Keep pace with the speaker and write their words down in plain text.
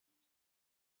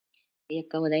ఈ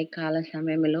యొక్క ఉదయకాల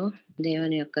సమయంలో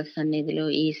దేవుని యొక్క సన్నిధిలో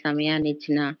ఈ సమయాన్ని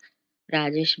ఇచ్చిన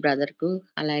రాజేష్ బ్రదర్‌కు,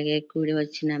 అలాగే కూడి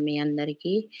వచ్చిన మీ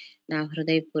అందరికీ నా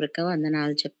హృదయపూర్వక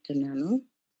వందనాలు చెప్తున్నాను.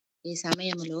 ఈ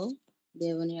సమయంలో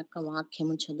దేవుని యొక్క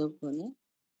వాక్యము చదువుకొని,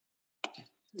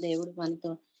 దేవుడు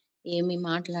మనతో ఏమి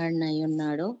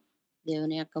మాట్లాడనయ్యున్నాడో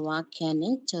దేవుని యొక్క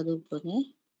వాక్యాన్ని చదువుకొని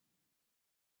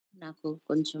నాకు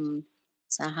కొంచెం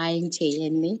సహాయం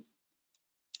చేయండి.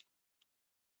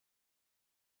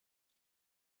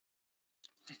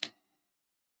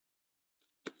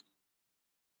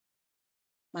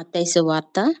 మత్తయి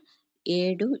సువార్త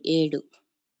 7:7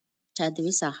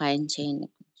 చదివి సహాయం చేయండి.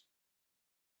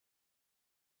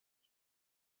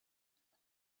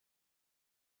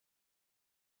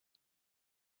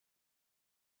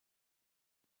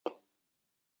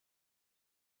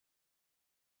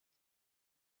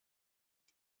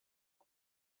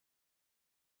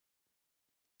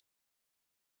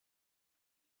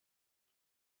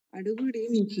 అడుగుడి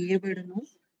మీకియ్యబడును,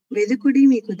 వెదుకుడి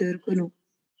మీకు దొరుకును,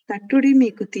 తట్టుడి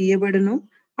మీకు తీయబడును.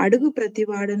 అడుగు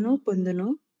ప్రతివాడును పొందును,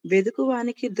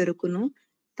 వెదుకువానికి దొరుకును,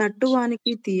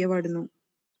 తట్టువానికి తీయబడును.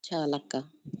 చాలక్క.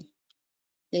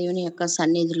 దేవుని యొక్క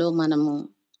సన్నిధిలో మనము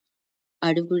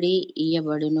అడుగుడి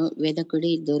ఇయ్యబడును,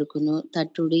 వెదకుడి దొరుకును,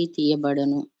 తట్టుడి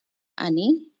తీయబడును అని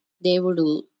దేవుడు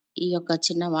ఈ యొక్క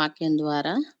చిన్న వాక్యం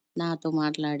ద్వారా నాతో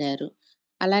మాట్లాడారు.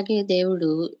 అలాగే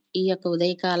దేవుడు ఈ యొక్క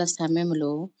ఉదయకాల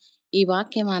సమయంలో ఈ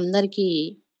వాక్యం అందరికీ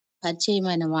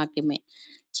పరిచయమైన వాక్యమే.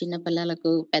 చిన్న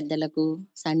పిల్లలకు, పెద్దలకు,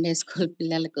 సండే స్కూల్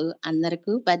పిల్లలకు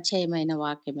అందరకు పరిచయమైన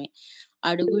వాక్యమే.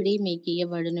 అడుగుడి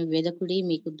మీకియ్యబడును, వెదకుడి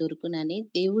మీకు దొరుకునని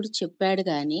దేవుడు చెప్పాడు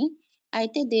గానీ,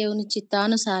 అయితే దేవుని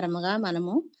చిత్తానుసారముగా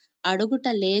మనము అడుగుట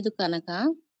లేదు కనుక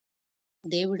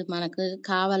దేవుడు మనకు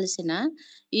కావలసిన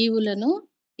ఈవులను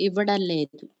ఇవ్వడం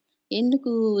లేదు.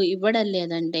 ఎందుకు ఇవ్వడం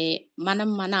లేదంటే, మనం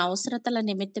మన అవసరతల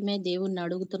నిమిత్తమే దేవుణ్ణి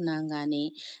అడుగుతున్నాం గానీ,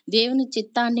 దేవుని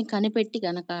చిత్తాన్ని కనిపెట్టి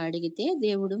గనక అడిగితే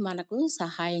దేవుడు మనకు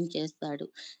సహాయం చేస్తాడు.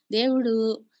 దేవుడు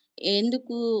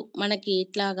ఎందుకు మనకి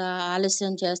ఇట్లాగా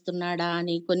ఆలస్యం చేస్తున్నాడా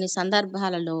అని కొన్ని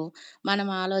సందర్భాలలో మనం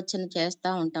ఆలోచన చేస్తా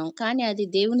ఉంటాం. కానీ అది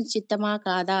దేవుని చిత్తమా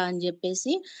కాదా అని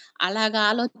జెప్పేసి అలాగా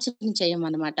ఆలోచన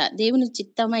చేయమనమాట. దేవుని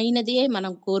చిత్తమైనదే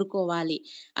మనం కోరుకోవాలి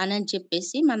అనని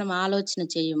చెప్పేసి మనం ఆలోచన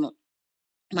చేయము.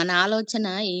 మన ఆలోచన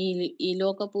ఈ ఈ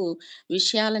లోకపు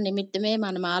విషయాల నిమిత్తమే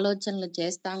మనం ఆలోచనలు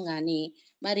చేస్తాం గానీ,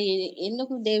 మరి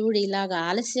ఎందుకు దేవుడు ఇలాగ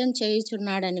ఆలస్యం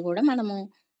చేయుచున్నాడని గూడా మనము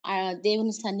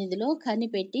దేవుని సన్నిధిలో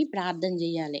కనిపెట్టి ప్రార్థన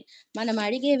జేయాలి. మనం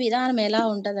అడిగే విధానం ఎలా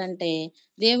ఉంటదంటే,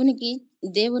 దేవునికి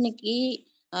దేవునికి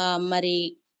మరి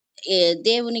ఏ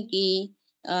దేవునికి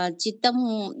చిత్తము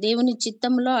దేవుని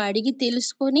చిత్తంలో అడిగి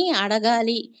తెలుసుకొని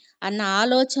అడగాలి అన్న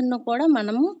ఆలోచనను కూడా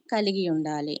మనము కలిగి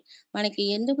ఉండాలి. మనకి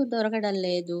ఎందుకు దొరకడం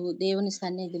లేదు దేవుని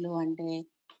సన్నిధిలో అంటే,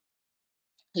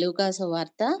 లూకాసు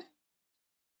వార్త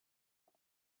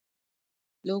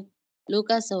లూ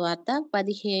లూకాసు వార్త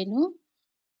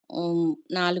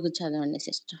 15:4 చదవండి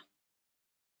సిస్టర్.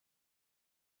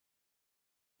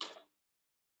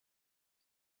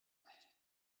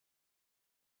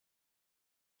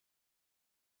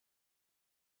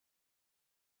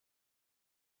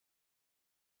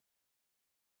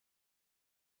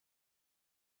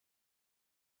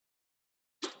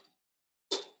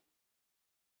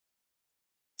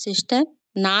 సిస్టర్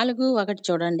 4:1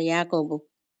 చూడండి యాకోబు.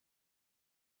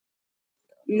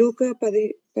 లూకా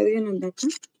 10:15 ఉందక్క.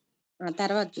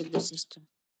 తర్వాత చూద్దాం సిస్టర్.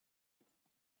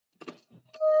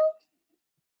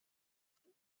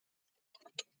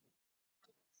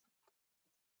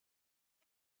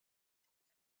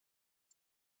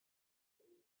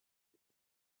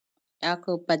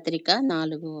 యాకోబు పత్రిక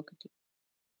 4:1.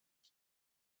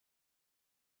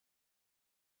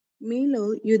 మీలో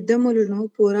యుద్ధములను,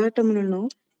 పోరాటములను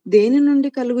దేని నుండి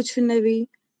కలుగుచున్నవి?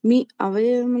 మీ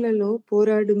అవయవములలో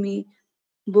పోరాడు మీ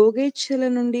భోగేచ్ఛల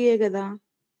నుండియే గదా!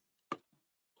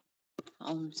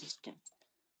 అవును సిస్టర్.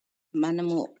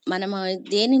 మనము మనము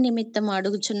దేని నిమిత్తం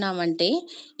అడుగుచున్నామంటే,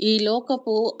 ఈ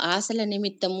లోకపు ఆశల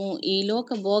నిమిత్తము, ఈ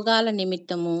లోక భోగాల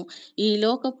నిమిత్తము, ఈ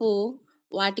లోకపు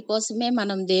వాటి కోసమే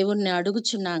మనం దేవుణ్ణి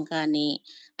అడుగుచున్నాం కానీ,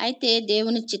 అయితే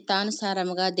దేవుని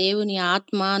చిత్తానుసారముగా, దేవుని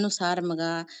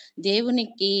ఆత్మానుసారముగా,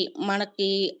 దేవునికి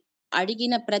మనకి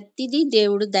అడిగిన ప్రతిదీ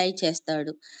దేవుడు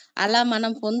దయచేస్తాడు. అలా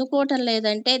మనం పొందుకోవటం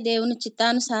లేదంటే దేవుని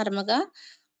చిత్తానుసారముగా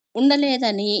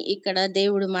ఉండలేదని ఇక్కడ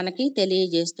దేవుడు మనకి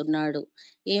తెలియజేస్తున్నాడు.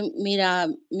 ఏం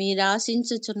మీరు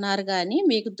ఆశించుచున్నారు గానీ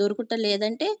మీకు దొరుకుట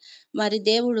లేదంటే, మరి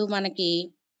దేవుడు మనకి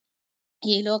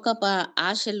ఈ లోకపు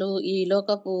ఆశలు, ఈ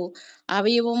లోకపు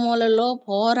అవయవములలో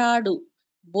పోరాడు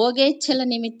భోగేచ్ఛల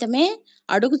నిమిత్తమే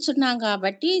అడుగుచున్నాం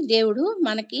కాబట్టి దేవుడు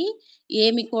మనకి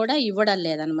ఏమి కూడా ఇవ్వడం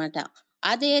లేదనమాట.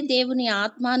 అదే దేవుని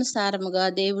ఆత్మానుసారముగా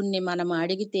దేవుణ్ణి మనం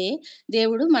అడిగితే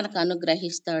దేవుడు మనకు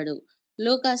అనుగ్రహిస్తాడు.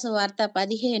 లూకాసు వార్త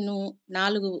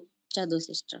 15:4 చదువు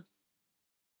సిస్టర్.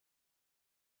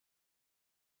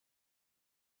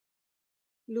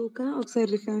 లూకా ఒకసారి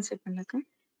రిఫరెన్స్ చెప్పండక్క.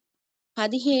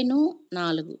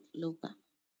 15:4 లూకా.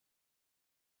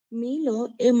 మీలో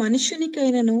ఏ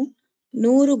మనుష్యునికైనను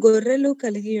 100 గొర్రెలు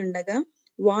కలిగియుండగా,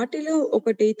 వాటిలో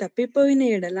ఒకటి తప్పిపోయిన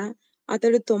ఎడల,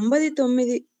 అతడు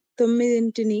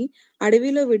 99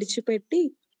 అడవిలో విడిచిపెట్టి,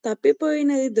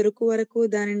 తప్పిపోయినది దొరకు వరకు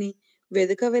దానిని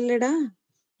వెదక వెళ్ళడా?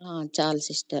 చాలు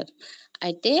సిస్టర్.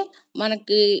 అయితే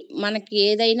మనకి, మనకి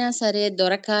ఏదైనా సరే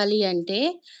దొరకాలి అంటే,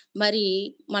 మరి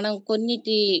మనం కొన్ని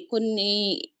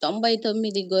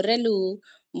 99 గొర్రెలు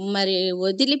మరి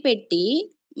వదిలిపెట్టి,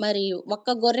 మరి ఒక్క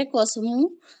గొర్రె కోసము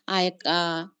ఆ యొక్క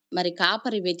మరి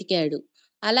కాపరి వెతికాడు.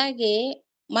 అలాగే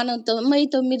మనం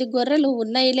 99 గొర్రెలు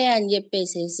ఉన్నయిలే అని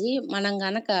జెప్పేసేసి, మనం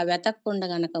గనక వెతకకుండా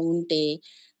గనక ఉంటే,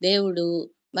 దేవుడు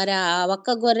మరి ఆ ఒక్క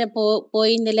గొర్రె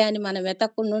పోయిందిలే అని మనం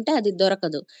వెతకకుండా ఉంటే అది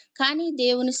దొరకదు. కానీ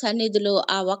దేవుని సన్నిధిలో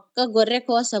ఆ ఒక్క గొర్రె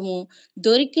కోసము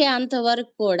దొరికే అంత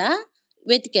వరకు కూడా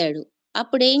వెతికాడు.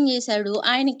 అప్పుడేం జేశాడు,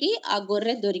 ఆయనకి ఆ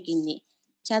గొర్రె దొరికింది.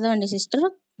 చదవండి సిస్టరు.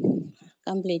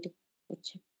 కంప్లీట్.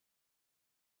 వచ్చు.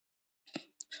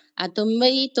 ఆ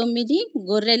 99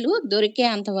 గొర్రెలు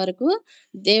దొరికేంత వరకు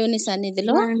దేవుని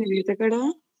సన్నిధిలో దానిని వెతకడా?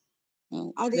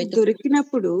 అది వెతుకు.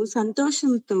 దొరికినప్పుడు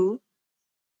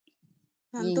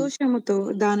హ్మ్. సంతోషముతో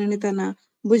దానిని తన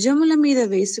భుజముల మీద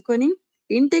వేసుకొని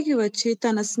ఇంటికి వచ్చి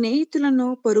తన స్నేహితులను,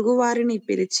 పొరుగువారిని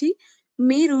పిలిచి,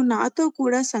 మీరు నాతో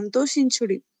కూడా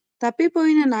సంతోషించుడి.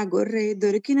 తప్పిపోయిన నా గొర్రె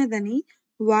దొరికినదని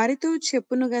వారితో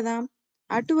చెప్పును గదా!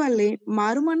 అటువల్లే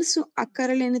మారుమనసు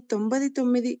అక్కరలేని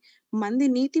 99 మంది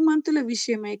నీతిమంతుల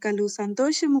విషయమై కలుగు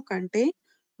సంతోషము కంటే,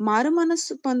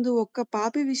 మారుమనస్సు పొందు ఒక్క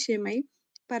పాపి విషయమై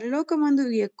పరలోకమందు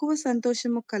ఎక్కువ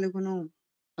సంతోషము కలుగును.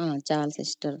 చాలు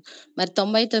సిస్టర్. మరి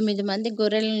 99 మంది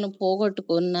గొర్రెలను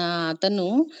పోగొట్టుకున్న అతను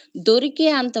దొరికే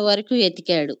అంతవరకు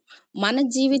ఎతికాడు. మన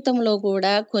జీవితంలో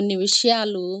కూడా కొన్ని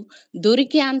విషయాలు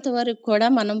దొరికేంత వరకు కూడా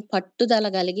మనం పట్టుదల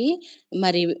కలిగి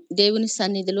మరి దేవుని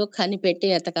సన్నిధిలో కనిపెట్టి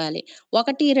ఎతకాలి.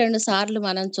 1, 2 సార్లు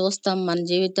మనం చూస్తాం మన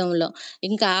జీవితంలో.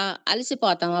 ఇంకా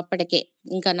అలసిపోతాం అప్పటికే.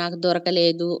 ఇంకా నాకు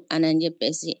దొరకలేదు అనని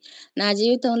జెప్పేసి. నా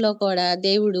జీవితంలో కూడా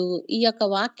దేవుడు ఈ యొక్క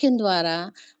వాక్యం ద్వారా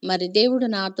మరి దేవుడు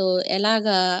నాతో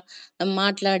ఎలాగా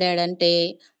మాట్లాడాడంటే,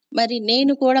 మరి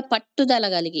నేను కూడా పట్టుదల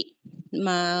గలిగి,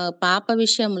 మా పాప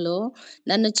విషయంలో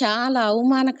నన్ను చాలా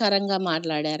అవమానకరంగా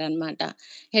మాట్లాడారనమాట.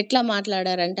 ఎట్లా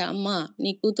మాట్లాడారంటే, "అమ్మా! నీ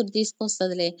కూతురు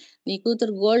తీసుకొస్తదిలే, నీ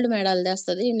కూతురు గోల్డ్ మెడల్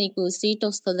తెస్తది, నీకు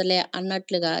సీటొస్తదిలే"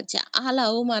 అన్నట్లుగా చాలా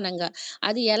అవమానంగా.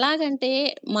 అది ఎలాగంటే,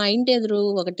 మా ఇంటి ఎదురు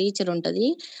ఒక టీచరుంటది.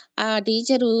 ఆ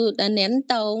టీచరు నన్నెంత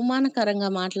అవమానకరంగా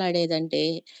మాట్లాడేదంటే,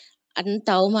 అంత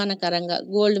అవమానకరంగా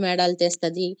గోల్డ్ మెడల్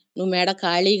తెస్తది. నువ్వు మెడ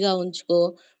ఖాళీగా ఉంచుకో.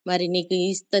 మరి నీకు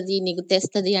ఇస్తది, నీకు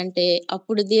తెస్తది అంటే,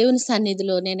 అప్పుడు దేవుని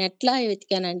సన్నిధిలో నేనెట్లా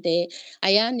వెతికానంటే,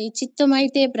 అయ్యా! నీ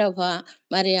చిత్తమైతే ప్రభా!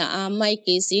 మరి ఆ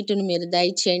అమ్మాయికి సీటును మీరు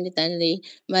దయచేయండి తండ్రి.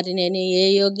 మరి నేను ఏ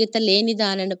యోగ్యత లేని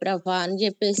దానని ప్రభా! అని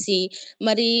జెప్పేసి,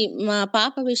 మరి మా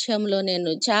పాప విషయంలో నేను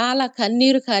చాలా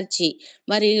కన్నీరు కార్చి,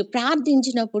 మరి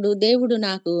ప్రార్థించినప్పుడు దేవుడు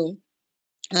నాకు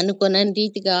అనుకోనని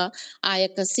రీతిగా ఆ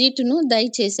యొక్క సీటును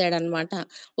దయచేశాడనమాట.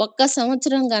 ఒక్క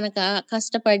సంవత్సరం గనక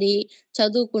కష్టపడి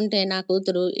చదువుకుంటే నా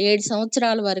కూతురు 7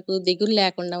 సంవత్సరాల వరకు దిగులు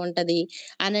లేకుండా ఉంటది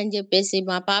అనని జెప్పేసి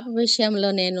మా పాప విషయంలో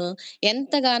నేను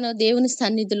ఎంతగానో దేవుని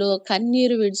సన్నిధిలో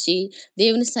కన్నీరు విడిచి,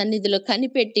 దేవుని సన్నిధిలో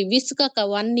కనిపెట్టి విసుకక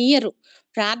 1 ఇయర్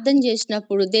ప్రార్థన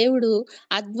జేసినప్పుడు దేవుడు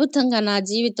అద్భుతంగా నా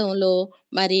జీవితంలో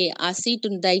మరి ఆ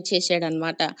సీటును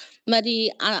దయచేశాడనమాట. మరి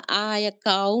ఆ యొక్క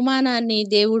అవమానాన్ని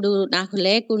దేవుడు నాకు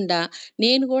లేకుండా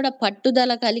నేను గూడా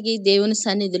పట్టుదల కలిగి దేవుని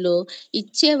సన్నిధిలో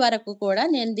ఇచ్చే వరకు కూడా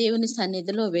నేను దేవుని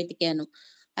సన్నిధిలో వెతికాను.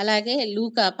 అలాగే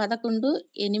లూకా 11,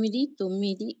 8,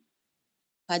 9,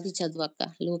 10 చదువక్క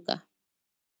లూకా.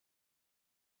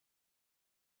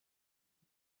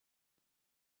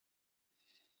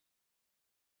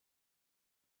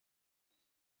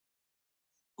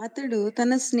 అతడు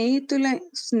తన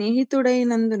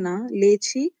స్నేహితుడైనందున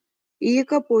లేచి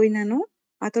ఇయ్యకపోయినను,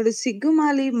 అతడు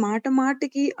సిగ్గుమాలి మాట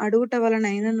మాటికి అడుగుట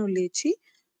వలనైనను లేచి,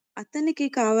 అతనికి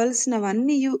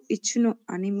కావలసినవన్నీయు ఇచ్చును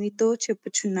అని మీతో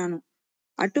చెప్పుచున్నాను.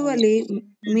 అవును. అటువలే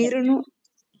మీరును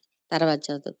తర్వాత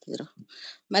చదువుదురు.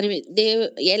 మరి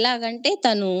ఎలాగంటే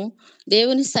తను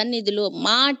దేవుని సన్నిధిలో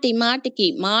మాటి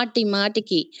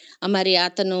మాటికి మరి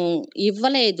అతను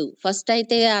ఇవ్వలేదు. ఫస్ట్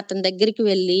అయితే అతని దగ్గరికి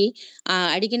వెళ్ళి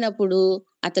అడిగినప్పుడు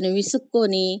అతను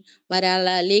విసుక్కొని మరి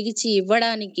అలా లెగిచి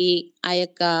ఇవ్వడానికి ఆ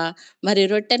యొక్క మరి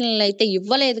రొట్టెలనైతే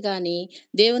ఇవ్వలేదు గానీ,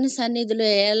 దేవుని సన్నిధిలో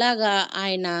ఎలాగా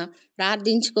ఆయన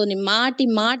ప్రార్థించుకొని మాటి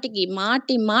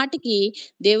మాటికి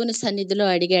దేవుని సన్నిధిలో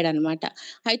అడిగాడనమాట.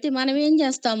 అయితే మనం ఏం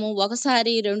చేస్తాము,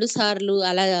 ఒకసారి, 2 సార్లు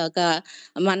అలాగా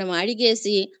మనం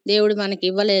అడిగేసి దేవుడు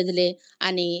మనకివ్వలేదులే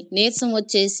అని నీరసం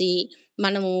వచ్చేసి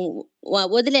మనము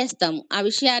వదిలేస్తాము. ఆ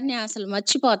విషయాన్ని అసలు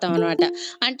మర్చిపోతామనమాట.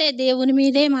 అంటే దేవుని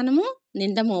మీదే మనము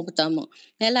నింద మోపుతాము.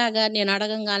 ఎలాగా, నేను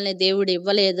అడగంగాల్నే దేవుడు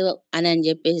ఇవ్వలేదు అనని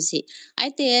జెప్పేసి.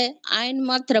 అయితే ఆయన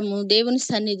మాత్రము దేవుని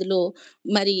సన్నిధిలో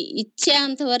మరి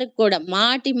ఇచ్చేంత వరకు కూడా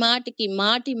మాటి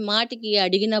మాటికి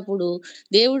అడిగినప్పుడు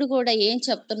దేవుడు కూడా ఏం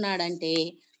చెప్తున్నాడంటే,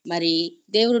 మరి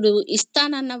దేవుడు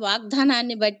ఇస్తానన్న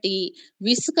వాగ్దానాన్ని బట్టి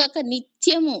విసుకక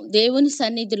నిత్యము దేవుని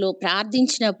సన్నిధిలో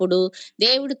ప్రార్థించినప్పుడు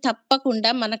దేవుడు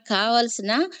తప్పకుండా మనకు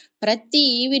కావాల్సిన ప్రతి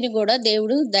ఈవిని గూడా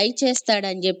దేవుడు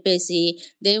దయచేస్తాడని జెప్పేసి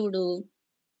దేవుడు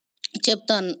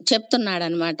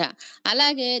చెప్తున్నాడనమాట.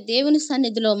 అలాగే దేవుని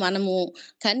సన్నిధిలో మనము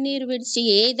కన్నీరు విడిచి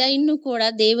ఏదైనా కూడా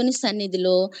దేవుని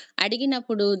సన్నిధిలో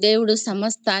అడిగినప్పుడు దేవుడు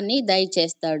సమస్తాన్ని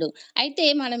దయచేస్తాడు. అయితే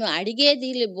మనం అడిగేది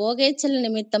భోగేచ్ఛల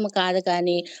నిమిత్తము కాదు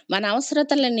కానీ, మన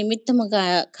అవసరతల నిమిత్తము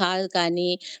కాదు కానీ,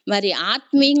 మరి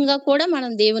ఆత్మీయంగా కూడా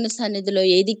మనం దేవుని సన్నిధిలో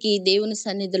ఎదిగి, దేవుని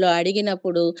సన్నిధిలో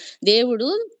అడిగినప్పుడు దేవుడు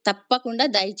తప్పకుండా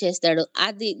దయచేస్తాడు.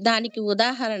 దానికి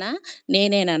ఉదాహరణ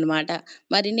నేనేననమాట.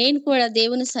 మరి నేను కూడా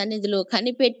దేవుని సన్నిధిలో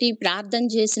కనిపెట్టి ప్రార్థన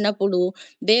చేసినప్పుడు,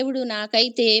 దేవుడు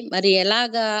నాకైతే మరి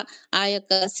ఎలాగా ఆ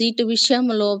యొక్క సీటు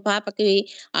విషయంలో పాపకి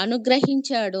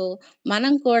అనుగ్రహించాడో,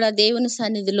 మనం కూడా దేవుని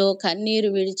సన్నిధిలో కన్నీరు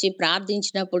విడిచి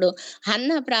ప్రార్థించినప్పుడు,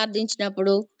 హన్న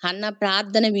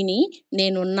ప్రార్థన విని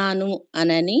నేనున్నాను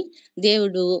అనని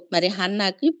దేవుడు మరి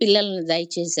హన్నాకి పిల్లలను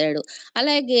దయచేశాడు.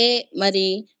 అలాగే మరి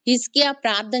హిజ్కియా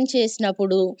ప్రార్థన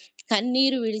చేసినప్పుడు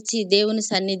కన్నీరు విడిచి దేవుని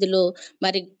సన్నిధిలో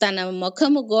మరి తన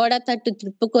ముఖము గోడ తట్టు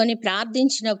త్రిప్పుకొని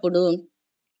ప్రార్థించినప్పుడు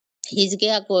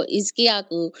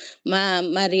హిజ్కియాకు మ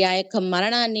మరి ఆ యొక్క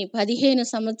మరణాన్ని 15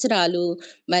 సంవత్సరాలు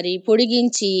మరి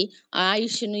పొడిగించి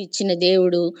ఆయుష్‌ను ఇచ్చిన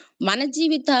దేవుడు, మన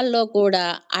జీవితాల్లో కూడా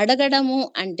అడగడము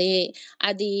అంటే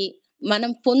అది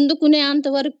మనం పొందుకునేంత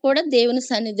వరకు కూడా దేవుని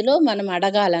సన్నిధిలో మనం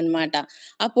అడగాలనమాట.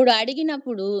 అప్పుడు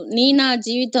అడిగినప్పుడు నా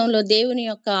జీవితంలో దేవుని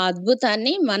యొక్క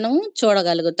అద్భుతాన్ని మనం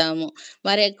చూడగలుగుతాము.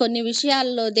 మరి కొన్ని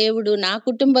విషయాల్లో దేవుడు నా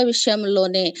కుటుంబ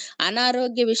విషయంలోనే,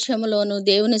 అనారోగ్య విషయంలోను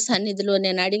దేవుని సన్నిధిలో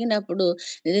నేను అడిగినప్పుడు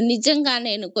నిజంగా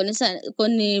నేను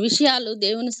కొన్ని విషయాలు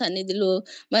దేవుని సన్నిధిలో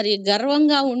మరి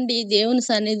గర్వంగా ఉండి దేవుని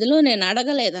సన్నిధిలో నేను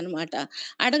అడగలేదనమాట.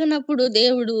 అడగనప్పుడు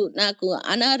దేవుడు నాకు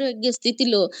అనారోగ్య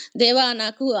స్థితిలో, దేవా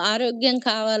నాకు ఆరోగ్యం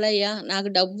కావాలయ్యా, నాకు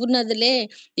డబ్బున్నదిలే,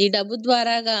 ఈ డబ్బు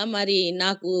ద్వారాగా మరి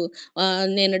నాకు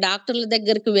నేను డాక్టర్ల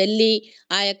దగ్గరికి వెళ్ళి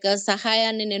ఆ యొక్క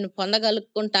సహాయాన్ని నేను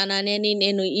పొందగలుక్కుంటాననని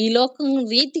నేను ఈ లోకం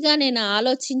రీతిగా నేను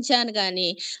ఆలోచించాను గానీ,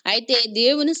 అయితే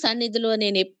దేవుని సన్నిధిలో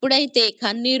నేనెప్పుడైతే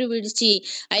కన్నీరు విడిచి,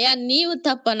 అయ్యా నీవు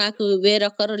తప్ప నాకు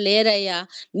వేరొకరు లేరయ్యా,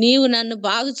 నీవు నన్ను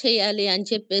బాగు చేయాలి అని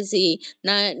చెప్పేసి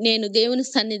నేను దేవుని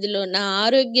సన్నిధిలో నా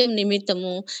ఆరోగ్యం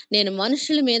నిమిత్తము నేను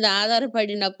మనుషుల మీద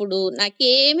ఆధారపడినప్పుడు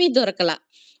నాకేమీ దొరకల.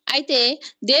 అయితే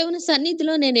దేవుని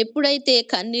సన్నిధిలో నేనెప్పుడైతే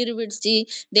కన్నీరు విడిచి,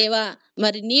 దేవా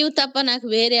మరి నీవు తప్ప నాకు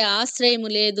వేరే ఆశ్రయము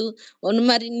లేదు,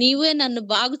 మరి నీవే నన్ను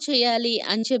బాగు చేయాలి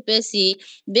అని చెప్పేసి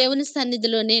దేవుని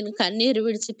సన్నిధిలో నేను కన్నీరు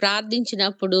విడిచి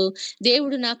ప్రార్థించినప్పుడు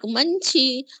దేవుడు నాకు మంచి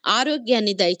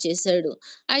ఆరోగ్యాన్ని దయచేశాడు.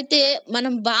 అయితే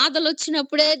మనం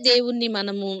బాధలొచ్చినప్పుడే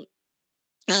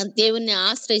దేవుణ్ణి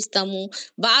ఆశ్రయిస్తాము.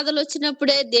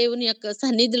 బాధలొచ్చినప్పుడే దేవుని యొక్క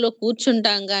సన్నిధిలో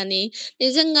కూర్చుంటాం గానీ,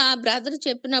 నిజంగా బ్రదర్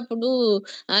చెప్పినప్పుడు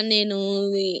నేను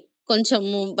ఈ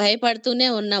కొంచెము భయపడుతూనే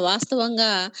ఉన్నా.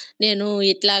 వాస్తవంగా నేను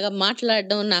ఇట్లాగా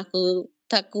మాట్లాడడం నాకు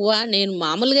తక్కువ. నేను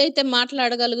మామూలుగా అయితే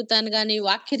మాట్లాడగలుగుతాను గానీ,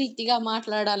 వాక్యరీతిగా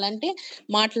మాట్లాడాలంటే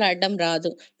మాట్లాడడం రాదు.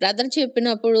 బ్రదర్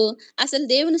చెప్పినప్పుడు అసలు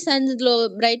దేవుని సన్నిధిలో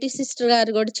బ్రైటీ సిస్టర్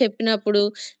గారు గూడా చెప్పినప్పుడు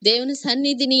దేవుని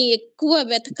సన్నిధిని ఎక్కువ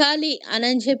వెతకాలి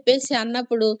అనని చెప్పేసి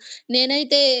అన్నప్పుడు,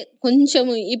 నేనైతే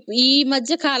కొంచెము ఈ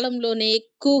మధ్య కాలంలోనే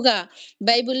ఎక్కువగా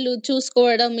బైబిల్లు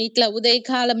చూసుకోవడం, ఇట్లా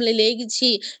ఉదయకాలంలో లేగిచి,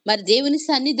 మరి దేవుని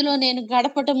సన్నిధిలో నేను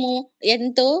గడపటము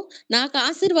ఎంతో నాకు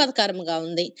ఆశీర్వాదకరంగా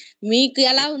ఉంది. మీకు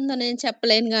ఎలా ఉందో నేను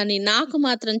చెప్పలేను గానీ, నాకు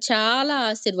మాత్రం చాలా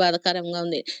ఆశీర్వాదకరంగా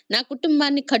ఉంది. నా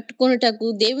కుటుంబాన్ని కట్టుకొనుటకు,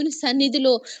 దేవుని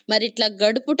సన్నిధిలో మరిట్లా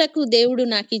గడుపుటకు దేవుడు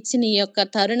నాకిచ్చిన ఈ యొక్క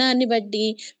తరుణాన్ని బట్టి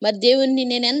మరి దేవుణ్ణి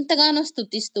నేనెంతగానో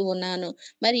స్తుతిస్తూ ఉన్నాను.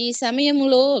 మరి ఈ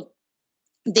సమయములో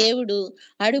దేవుడు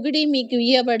అడుగుడి మీకు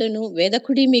ఇయ్యబడును,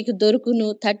 వెదకుడి మీకు దొరుకును,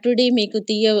 తట్టుడి మీకు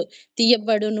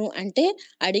తీయబడును అంటే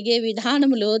అడిగే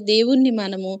విధానములో దేవుణ్ణి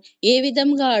మనము ఏ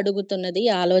విధంగా అడుగుతున్నది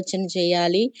ఆలోచన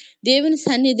చేయాలి. దేవుని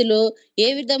సన్నిధిలో ఏ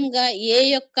విధంగా ఏ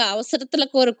యొక్క అవసరతల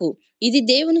కొరకు ఇది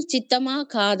దేవుని చిత్తమా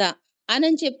కాదా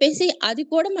అనని చెప్పేసి అది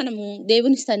కూడా మనము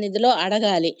దేవుని సన్నిధిలో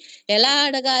అడగాలి. ఎలా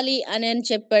అడగాలి అని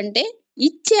చెప్పంటే,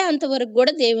 ఇచ్చేంత వరకు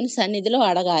గూడా దేవుని సన్నిధిలో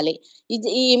అడగాలి.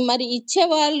 మరి ఇచ్చే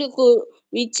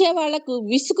వాళ్ళకు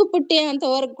విసుగు పుట్టేంత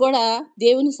వరకు కూడా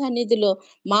దేవుని సన్నిధిలో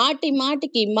మాటి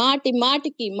మాటికి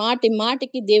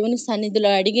దేవుని సన్నిధిలో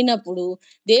అడిగినప్పుడు,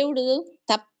 దేవుడు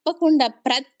తప్పకుండా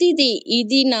ప్రతిదీ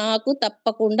ఇది నాకు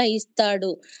తప్పకుండా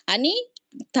ఇస్తాడు అని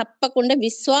తప్పకుండా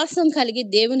విశ్వాసం కలిగి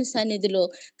దేవుని సన్నిధిలో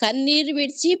కన్నీరు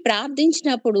విడిచి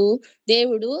ప్రార్థించినప్పుడు,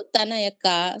 దేవుడు తన యొక్క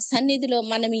సన్నిధిలో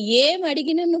మనం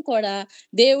ఏమడిగినను కూడా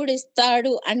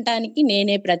దేవుడిస్తాడు అంటానికి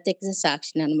నేనే ప్రత్యక్ష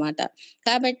సాక్షిననమాట.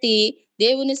 కాబట్టి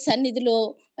దేవుని సన్నిధిలో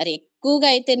మరి ఎక్కువగా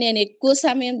అయితే నేను ఎక్కువ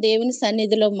సమయం దేవుని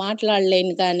సన్నిధిలో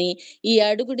మాట్లాడలేను కానీ, ఈ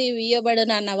అడుగుడి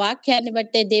ఇయ్యబడును అన్న వాక్యాన్ని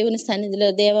బట్టే దేవుని సన్నిధిలో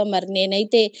దేవా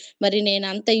మరి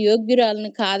నేనంత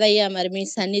యోగ్యురాలిని కాదయ్యా! మరి మీ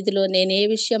సన్నిధిలో నేను ఏ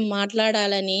విషయం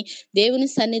మాట్లాడాలని దేవుని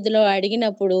సన్నిధిలో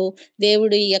అడిగినప్పుడు,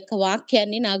 దేవుడు ఈ యొక్క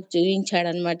వాక్యాన్ని నాకు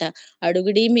చూయించాడనమాట.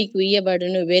 అడుగుడి మీకు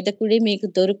ఇయ్యబడును, వెదకుడి మీకు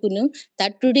దొరుకును,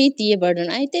 తట్టుడి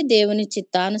తీయబడును. అయితే దేవుని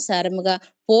చిత్తానుసారముగా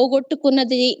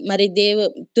పోగొట్టుకున్నది మరి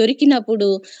దొరికినప్పుడు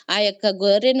ఆ యొక్క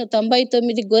 99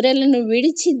 గొర్రెలను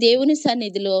విడిచి దేవుని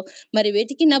సన్నిధిలో మరి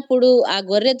వెతికినప్పుడు ఆ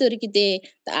గొర్రె దొరికితే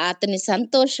అతని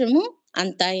సంతోషము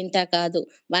అంతా ఇంతా కాదు.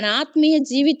 మన ఆత్మీయ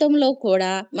జీవితంలో కూడా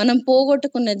మనం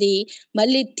పోగొట్టుకున్నది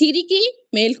మళ్ళీ తిరిగి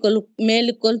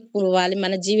మేలుకొల్పుకోవాలి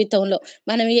మన జీవితంలో.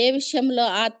 మనం ఏ విషయంలో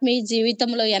ఆత్మీయ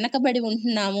జీవితంలో వెనకబడి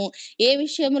ఉంటున్నాము, ఏ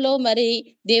విషయంలో మరి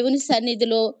దేవుని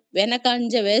సన్నిధిలో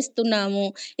వెనకంజ వేస్తున్నాము,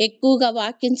 ఎక్కువగా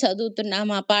వాక్యం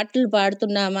చదువుతున్నామా, పాటలు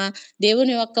పాడుతున్నామా,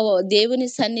 దేవుని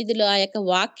సన్నిధిలో ఆ యొక్క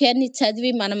వాక్యాన్ని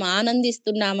చదివి మనం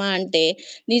ఆనందిస్తున్నామా అంటే,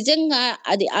 నిజంగా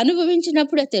అది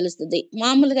అనుభవించినప్పుడే తెలుస్తది.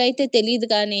 మామూలుగా అయితే తెలీదు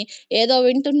కానీ, ఏదో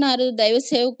వింటున్నారు దైవ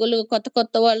సేవకులు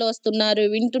కొత్త వాళ్ళు వస్తున్నారు.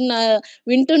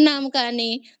 వింటున్నాము కానీ,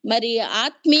 మరి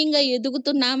ఆత్మీయంగా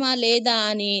ఎదుగుతున్నామా లేదా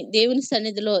అని దేవుని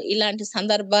సన్నిధిలో ఇలాంటి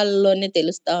సందర్భాల్లోనే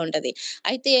తెలుస్తా ఉంటది.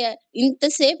 అయితే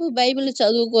ఇంతసేపు బైబిల్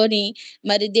చదువుకొని,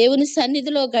 మరి దేవుని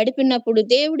సన్నిధిలో గడిపినప్పుడు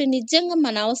దేవుడు నిజంగా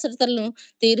మన అవసరతలను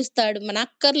తీరుస్తాడు. మన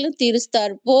అక్కర్లు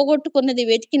తీరుస్తాడు. పోగొట్టుకున్నది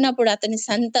వెతికినప్పుడు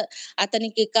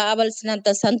అతనికి కావలసినంత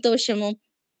సంతోషము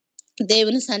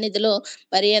దేవుని సన్నిధిలో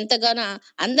మరి ఎంతగానో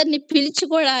అందరిని పిలిచి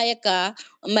కూడా ఆ యొక్క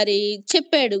మరి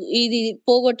చెప్పాడు. ఇది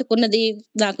పోగొట్టుకున్నది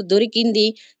నాకు దొరికింది.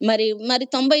 మరి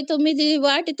 99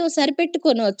 వాటితో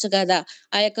సరిపెట్టుకొనొచ్చు గదా!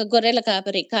 ఆ యొక్క గొర్రెల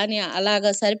కాపరి. కానీ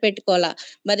అలాగా సరిపెట్టుకోలా.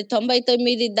 మరి 99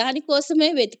 దాని కోసమే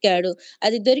వెతికాడు.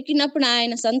 అది దొరికినప్పుడు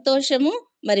ఆయన సంతోషము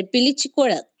మరి పిలిచి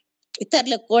కూడా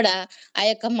ఇతరులకు కూడా ఆ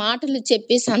యొక్క మాటలు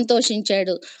చెప్పి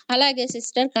సంతోషించాడు. అలాగే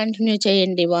సిస్టర్ కంటిన్యూ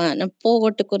చేయండి.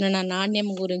 పోగొట్టుకున్న నా నాణ్యం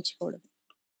గురించి కూడా.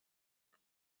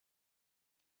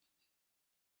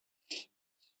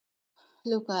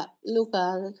 లూకా లూకా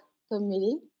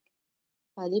 9,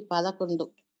 10, 11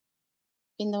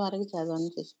 కింద వరకు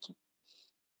చదవండి సిస్టర్.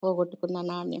 పోగొట్టుకున్న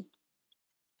నాణ్యం.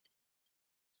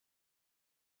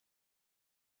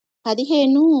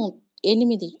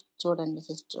 15:8 చూడండి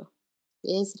సిస్టర్.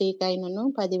 ఏ స్త్రీకైనను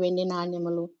 10 వెండి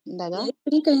నాణ్యములు ఉండగా ఏ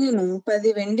స్త్రీకైనను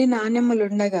 10 వెండి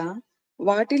నాణెములుండగా,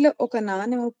 వాటిలో ఒక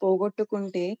నాణెము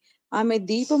పోగొట్టుకుంటే, ఆమె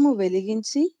దీపము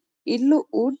వెలిగించి, ఇల్లు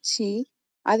ఊడ్చి,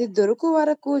 అది దొరకు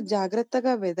వరకు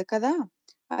జాగ్రత్తగా వెదకదా?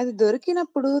 అది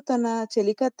దొరికినప్పుడు తన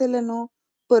చెలికత్తెలను,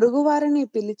 పొరుగువారిని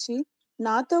పిలిచి,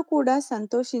 నాతో కూడా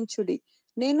సంతోషించుడి.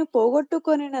 నేను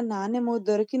పోగొట్టుకొనిన నాణెము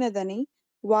దొరికినదని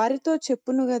వారితో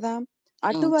చెప్పును గదా!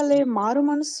 అటువలే ఓకే.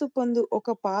 మారుమనస్సు పొందు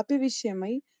ఒక పాపి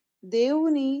విషయమై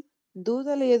దేవుని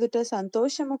దూతల ఎదుట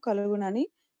సంతోషము కలుగునని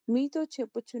మీతో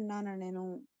చెప్పుచున్నాను నేను.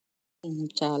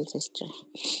 చాలు సిస్టర్.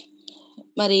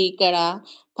 మరి ఇక్కడ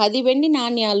 10 వెండి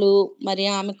నాణ్యాలు మరి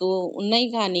ఆమెకు ఉన్నాయి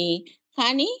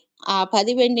కానీ ఆ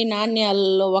 10 వెండి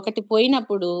నాణ్యాలలో ఒకటి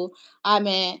పోయినప్పుడు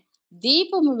ఆమె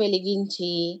దీపము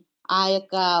వెలిగించి ఆ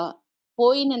యొక్క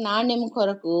పోయిన నాణ్యము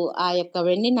కొరకు, ఆ యొక్క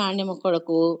వెండి నాణ్యము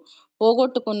కొరకు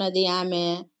పోగొట్టుకున్నది ఆమె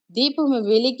దీపము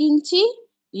వెలిగించి,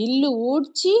 ఇల్లు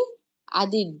ఊడ్చి,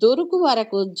 అది దొరుకు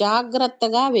వరకు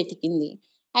జాగ్రత్తగా వెతికింది.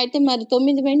 అయితే మరి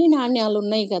 9 వెండి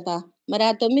నాణ్యాలున్నాయి కదా! మరి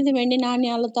ఆ 9 వెండి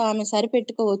నాణ్యాలతో ఆమె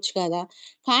సరిపెట్టుకోవచ్చు కదా!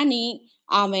 కానీ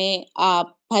ఆమె ఆ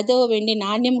 10వ వెండి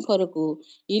నాణ్యం కొరకు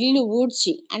ఇల్లు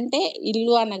ఊడ్చి అంటే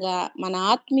ఇల్లు అనగా మన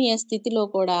ఆత్మీయ స్థితిలో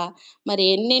కూడా మరి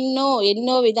ఎన్నో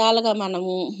విధాలుగా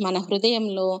మనము మన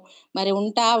హృదయంలో మరి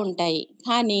ఉంటాయి.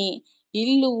 కానీ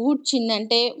ఇల్లు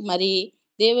ఊడ్చిందంటే మరి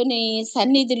దేవుని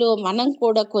సన్నిధిలో మనం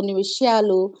కూడా కొన్ని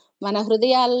విషయాలు మన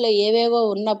హృదయాల్లో ఏవేవో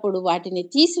ఉన్నప్పుడు వాటిని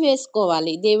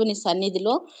తీసివేసుకోవాలి. దేవుని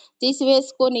సన్నిధిలో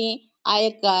తీసివేసుకొని ఆ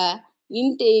యొక్క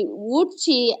ఇంటి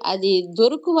ఊడ్చి అది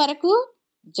దొరుకు వరకు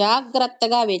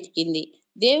జాగ్రత్తగా వెతికింది.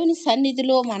 దేవుని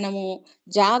సన్నిధిలో మనము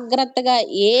జాగ్రత్తగా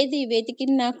ఏది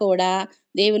వెతికినా కూడా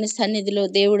దేవుని సన్నిధిలో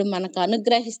దేవుడు మనకు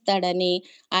అనుగ్రహిస్తాడని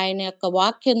ఆయన యొక్క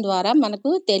వాక్యం ద్వారా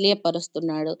మనకు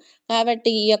తెలియపరుస్తున్నాడు.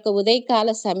 కాబట్టి ఈ యొక్క ఉదయకాల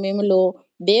సమయంలో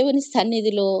దేవుని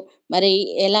సన్నిధిలో మరి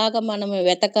ఎలాగ మనము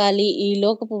వెతకాలి, ఈ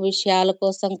లోకపు విషయాల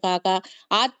కోసం కాక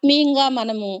ఆత్మీయంగా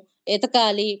మనము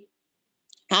ఎతకాలి,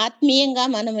 ఆత్మీయంగా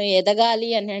మనం ఎదగాలి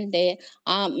అనంటే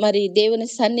మరి దేవుని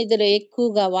సన్నిధిలో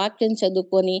ఎక్కువగా వాక్యం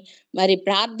చదువుకొని, మరి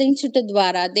ప్రార్థించుట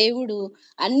ద్వారా దేవుడు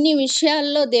అన్ని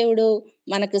విషయాల్లో దేవుడు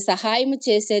మనకు సహాయం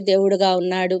చేసే దేవుడుగా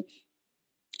ఉన్నాడు.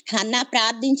 హన్నా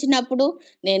ప్రార్థించినప్పుడు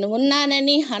నేను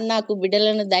ఉన్నానని హన్నాకు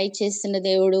బిడ్డలను దయచేసిన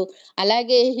దేవుడు.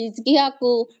 అలాగే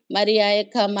హిజ్కియాకు మరి ఆ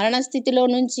యొక్క మరణ స్థితిలో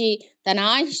నుంచి తన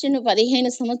ఆయుష్షును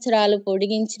 15 సంవత్సరాలు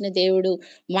పొడిగించిన దేవుడు.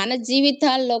 మన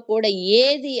జీవితాల్లో కూడా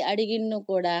ఏది అడిగినను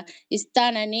కూడా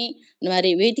ఇస్తానని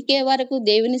మరి వెతికే వరకు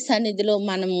దేవుని సన్నిధిలో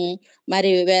మనము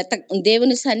మరి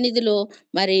దేవుని సన్నిధిలో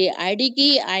మరి అడిగి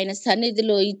ఆయన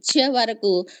సన్నిధిలో ఇచ్చే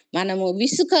వరకు మనము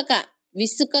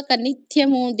విసుకక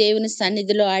నిత్యము దేవుని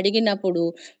సన్నిధిలో అడిగినప్పుడు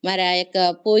మరి ఆ యొక్క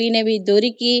పోయినవి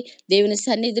దొరికి దేవుని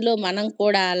సన్నిధిలో మనం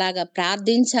కూడా అలాగా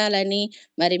ప్రార్థించాలని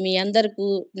మరి మీ అందరికీ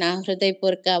నా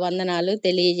హృదయపూర్వక వందనాలు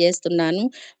తెలియజేస్తున్నాను.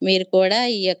 మీరు కూడా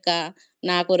ఈ యొక్క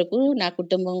నా కొరకు, నా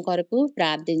కుటుంబం కొరకు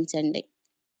ప్రార్థించండి.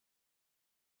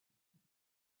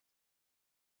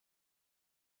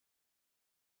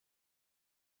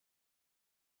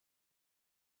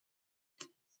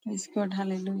 Praise God.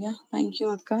 Hallelujah! Thank you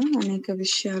అక్క. అనేక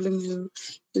విషయాలు మీరు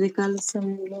ఉదయకాల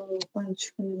సమయంలో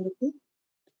పంచుకున్నందుకు.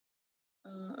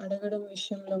 అడగడం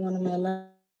విషయంలో మనం ఎలా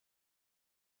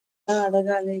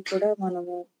అడగాలి కూడా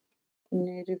మనము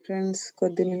కొన్ని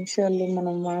కొద్ది నిమిషాల్లో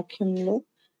మనం వాక్యంలో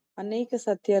అనేక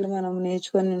సత్యాలు మనం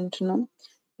నేర్చుకొని ఉంటున్నాం.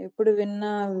 ఎప్పుడు విన్న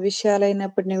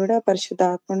విషయాలైనప్పటిని గూడా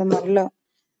పరిశుద్ధాత్ముడు మరలా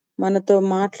మనతో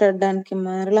మాట్లాడడానికి,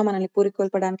 మరలా మనల్ని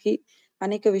పురికొల్పడానికి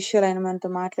అనేక విషయాలు ఆయన మనతో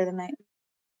మాట్లాడినాయి.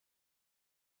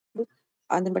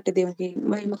 అందుని బట్టి దేవునికి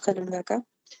మహిమ కలుగును గాక.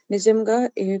 నిజంగా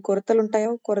ఏ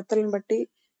కొరతలుంటాయో, కొరతలను బట్టి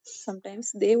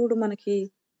సమ్‌టైమ్స్ దేవుడు మనకి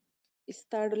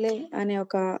ఇస్తాడులే అనే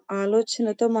ఒక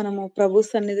ఆలోచనతో మనము ప్రభు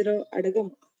సన్నిధిలో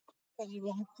అడగము. కానీ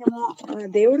వాక్యము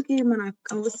దేవుడికి మన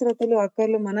అవసరతలు,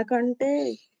 అక్కర్లు మనకంటే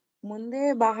ముందే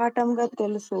బాహాటంగా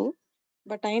తెలుసు.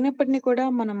 బట్ అయినప్పటిని కూడా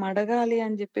మనం అడగాలి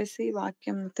అని జెప్పేసి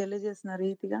వాక్యం తెలియజేసిన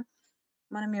రీతిగా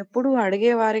మనం ఎప్పుడూ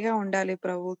అడిగేవారిగా ఉండాలి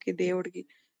ప్రభువుకి, దేవుడికి.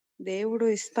 దేవుడు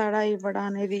ఇస్తాడా? ఇవ్వడా?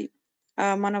 అనేది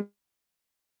మన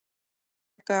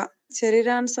యొక్క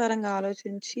శరీరానుసారంగా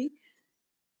ఆలోచించి,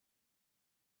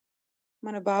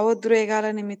 మన భావోద్వేగాల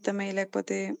నిమిత్తమే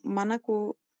లేకపోతే మనకు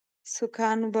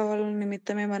సుఖానుభవాల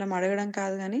నిమిత్తమే మనం అడగడం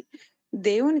కాదు గానీ,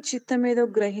 దేవుని చిత్తమేదో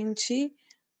గ్రహించి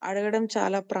అడగడం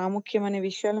చాలా ప్రాముఖ్యమనే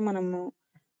విషయాలు మనము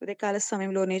ఉదయకాల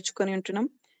సమయంలో నేర్చుకొని ఉంటున్నాం.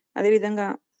 అదేవిధంగా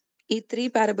ఈ 3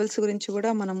 పారబుల్స్ గురించి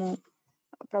గూడా మనము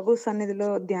ప్రభు సన్నిధిలో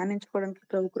ధ్యానించుకోవడానికి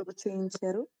ప్రభు కృప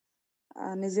చేయించారు.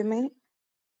 నిజమే.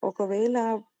 ఒకవేళ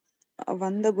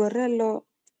 100 గొర్రెల్లో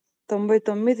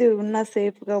 99 ఉన్నా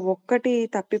సేఫ్‌గా ఒక్కటి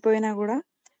తప్పిపోయినా గూడా,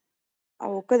 ఆ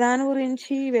ఒక్కదాని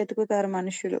గురించి వెతుకుతారు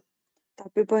మనుషులు.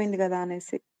 తప్పిపోయింది గదా!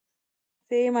 అనేసి.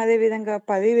 సేమ్ అదే విధంగా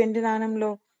 10 వెండి నాణెంలో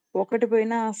ఒకటి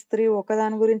పోయినా ఆ స్త్రీ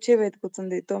ఒక్కదాని గురించే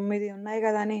వెతుకుతుంది. 9 ఉన్నాయి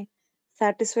గదా! అని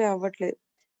సాటిస్ఫై అవ్వట్లేదు.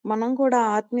 మనం కూడా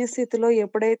ఆత్మీయ స్థితిలో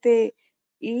ఎప్పుడైతే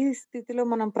ఈ స్థితిలో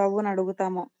మనం ప్రభువుని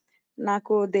అడుగుతామో,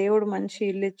 నాకు దేవుడు మంచి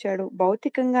ఇల్లిచ్చాడు.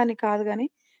 భౌతికంగా అని కాదు గానీ,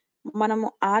 మనము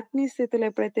ఆత్మీయ స్థితిలో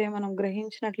ఎప్పుడైతే మనం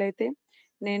గ్రహించినట్లయితే,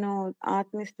 నేను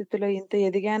ఆత్మీయ స్థితిలో ఇంత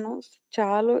ఎదిగాను.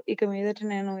 చాలు ఇక మీదట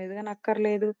నేను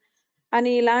ఎదగనక్కర్లేదు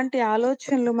అని ఇలాంటి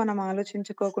ఆలోచనలు మనం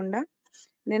ఆలోచించుకోకుండా,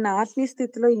 నేను ఆత్మీయ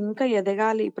స్థితిలో ఇంకా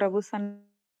ఎదగాలి ప్రభు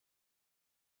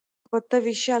కొత్త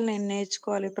విషయాలు నేను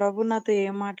నేర్చుకోవాలి. ప్రభు నాతో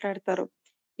ఏం మాట్లాడతారో,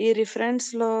 ఈ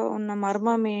రిఫరెన్స్‌లో ఉన్న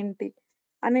మర్మం ఏంటి?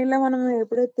 అని ఇలా మనం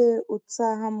ఎప్పుడైతే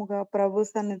ఉత్సాహముగా ప్రభు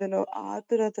సన్నిధిలో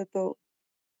ఆతురతతో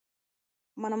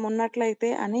మనం ఉన్నట్లయితే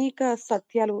అనేక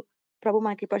సత్యాలు ప్రభు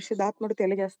మనకి పరిశుద్ధాత్ముడు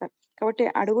తెలియజేస్తాడు. కాబట్టి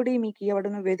అడుగుడి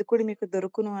మీకియ్యబడును, వెదుకుడి మీకు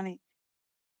దొరుకును అని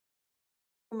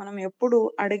మనం ఎప్పుడు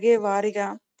అడిగే వారిగా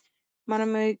మనం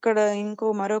ఇక్కడ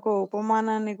మరొక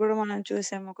ఉపమానాన్ని గూడా మనం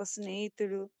చూసాం. ఒక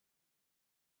స్నేహితుడు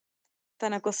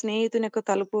తనొక స్నేహితుని యొక్క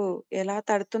తలుపు ఎలా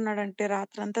తడుతున్నాడంటే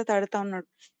రాత్రంతా తడుతా ఉన్నాడు.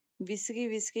 విసిగి,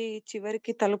 విసిగి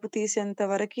చివరికి తలుపు తీసేంత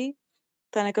వరకి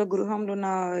తన యొక్క గృహంలో ఉన్న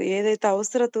ఏదైతే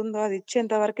అవసరత ఉందో అది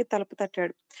ఇచ్చేంత వరకి తలుపు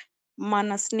తట్టాడు.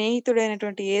 మన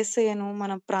స్నేహితుడైనటువంటి యేసయ్యను,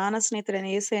 మన ప్రాణ స్నేహితుడైన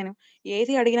యేసయ్యను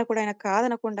ఏది అడిగినా కూడా ఆయన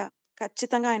కాదనకుండా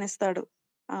ఖచ్చితంగా ఆయన ఇస్తాడు.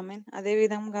 ఆమేన్. అదే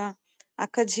విధంగా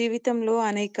అక్క జీవితంలో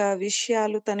అనేక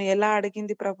విషయాలు తను ఎలా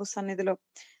అడిగింది ప్రభు సన్నిధిలో,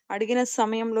 అడిగిన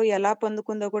సమయంలో ఎలా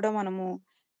పొందుకుందో కూడా మనము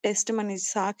టెస్టిమనీ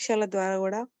సాక్ష్యాల ద్వారా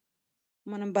గూడా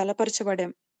మనం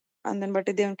బలపరచబడాం. అందుని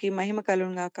బట్టి దేవునికి మహిమ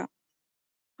కలుగును గాక.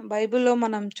 బైబిల్‌లో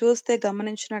మనం చూస్తే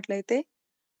గమనించినట్లయితే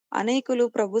అనేకులు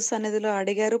ప్రభు సన్నిధిలో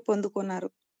అడిగారు, పొందుకున్నారు.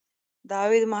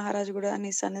 దావీదు మహారాజు గూడా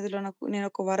నీ సన్నిధిలో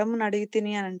నేనొక వరమును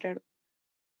అడిగితిని అని అంటాడు.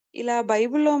 ఇలా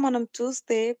బైబిల్‌లో మనం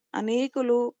చూస్తే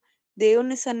అనేకులు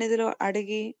దేవుని సన్నిధిలో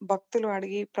అడిగి, భక్తులు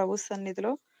అడిగి ప్రభు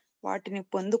సన్నిధిలో వాటిని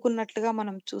పొందుకున్నట్లుగా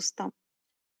మనం చూస్తాం.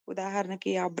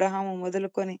 ఉదాహరణకి అబ్రహాము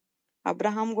మొదలుకొని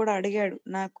అబ్రహాం గూడా అడిగాడు.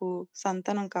 నాకు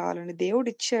సంతానం కావాలని.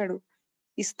 దేవుడిచ్చాడు.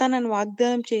 ఇస్తానని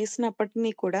వాగ్దానం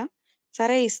చేసినప్పటిని కూడా,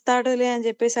 సరే ఇస్తాడులే అని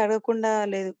జెప్పేసి అడగకుండా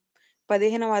లేదు.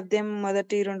 15వ అధ్యాయం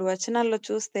మొదటి 2 వచనాల్లో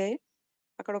చూస్తే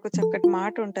అక్కడ ఒక చక్కటి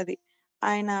మాటుంటది.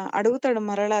 ఆయన అడుగుతాడు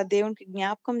మరలా దేవునికి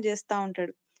జ్ఞాపకం జేస్తా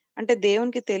ఉంటాడు. అంటే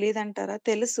దేవునికి తెలీదంటారా?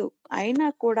 తెలుసు. అయినా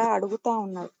కూడా అడుగుతా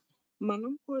ఉన్నాడు.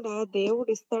 మనం కూడా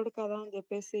దేవుడిస్తాడు కదా! అని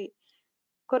జెప్పేసి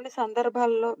కొన్ని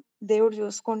సందర్భాల్లో దేవుడు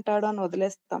జూసుకుంటాడు అని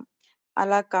వదిలేస్తాం.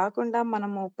 అలా కాకుండా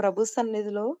మనము ప్రభు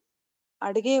సన్నిధిలో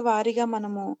అడిగే వారిగా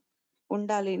మనము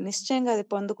ఉండాలి. నిశ్చయంగా అది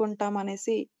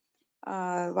పొందుకుంటామనేసి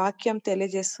వాక్యం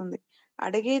తెలియజేస్తుంది.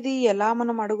 అడిగేది ఎలా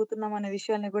మనం అడుగుతున్నాం అనే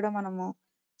విషయాన్ని గూడా మనము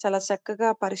చాలా చక్కగా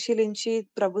పరిశీలించి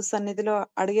ప్రభు సన్నిధిలో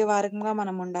అడిగే వారంగా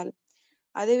మనం ఉండాలి.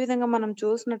 అదే విధంగా మనం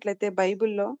చూసినట్లయితే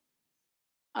బైబిల్‌లో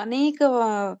అనేక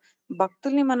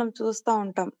భక్తుల్ని మనం చూస్తా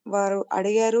ఉంటాం. వారు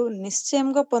అడిగారు,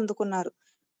 నిశ్చయంగా పొందుకున్నారు.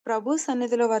 ప్రభు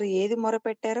సన్నిధిలో వారు ఏది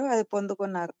మొరపెట్టారో అది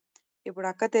పొందుకున్నారు. ఇప్పుడు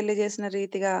అక్క తెలియజేసిన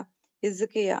రీతిగా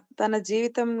హిజ్కియా తన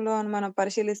జీవితంలో మనం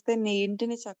పరిశీలిస్తే నీ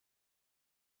ఇంటిని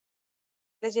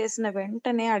చేసిన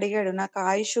వెంటనే అడిగాడు. నాకు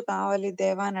ఆయుష్ కావాలి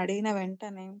దేవా అని అడిగిన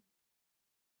వెంటనే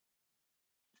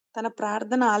తన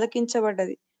ప్రార్థన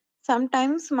ఆలకించబడ్డది.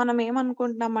 సమ్‌టైమ్స్ మనం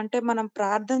ఏమనుకుంటున్నామంటే మనం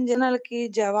ప్రార్థన జనాలకి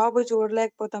జవాబు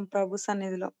చూడలేకపోతాం ప్రభు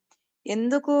సన్నిధిలో.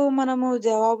 ఎందుకు మనము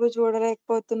జవాబు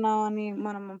చూడలేకపోతున్నాం అని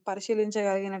మనం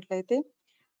పరిశీలించగలిగినట్లయితే,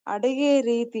 అడిగే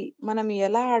రీతి మనం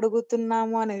ఎలా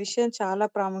అడుగుతున్నాము అనే విషయం చాలా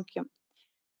ప్రాముఖ్యం.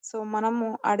 సో, మనము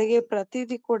అడిగే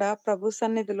ప్రతీది కూడా ప్రభు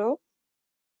సన్నిధిలో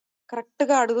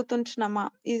కరెక్ట్‌గా అడుగుతుంటున్నామా?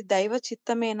 ఇది దైవ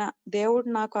చిత్తమేనా? దేవుడు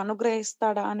నాకు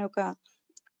అనుగ్రహిస్తాడా? అని ఒక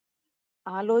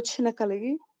ఆలోచన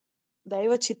కలిగి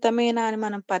దైవ చిత్తమేనా అని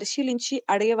మనం పరిశీలించి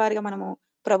అడిగేవారిగా మనము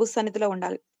ప్రభు సన్నిధిలో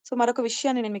ఉండాలి. సో, మరొక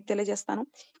విషయాన్ని నేను మీకు తెలియజేస్తాను.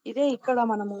 ఇదే ఇక్కడ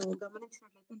మనము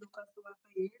గమనించినట్లయితే లూకాసు సువార్త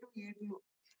 7:7లో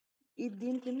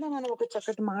దీని కింద మనం ఒక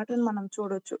చక్కటి మాటను మనం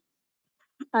చూడొచ్చు.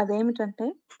 అదేమిటంటే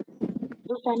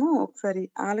చదువుతాను ఒకసారి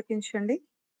ఆలకించండి.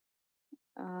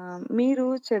 మీరు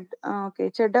ఓకే.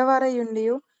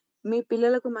 చెడ్డవారయుండియు మీ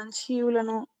పిల్లలకు మంచి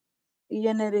ఈవులను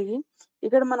ఇయ్యనెరిగి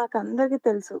ఇక్కడ మనకందరికి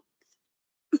తెలుసు.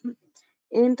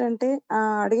 ఏంటంటే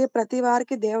అడిగే ప్రతి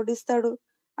వారికి దేవుడిస్తాడు.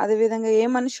 అదేవిధంగా ఏ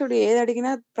మనుషుడు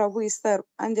ఏదడిగినా ప్రభు ఇస్తారు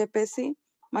అని జెప్పేసి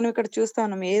మనం ఇక్కడ చూస్తా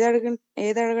ఉన్నాం.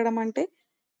 ఏదడగడం అంటే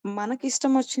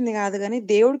మనకిష్టమొచ్చింది గాదు గానీ,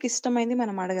 దేవుడికిష్టమైంది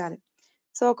మనం అడగాలి.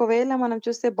 సో, ఒకవేళ మనం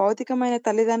చూస్తే భౌతికమైన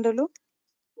తల్లిదండ్రులు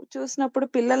చూసినప్పుడు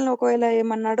పిల్లల్ని ఒకవేళ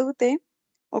ఏమన్నా అడుగుతే,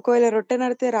 ఒకవేళ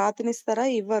రొట్టెనడిగితే రాతినిస్తారా?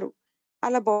 ఇవ్వరు.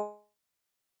 అలా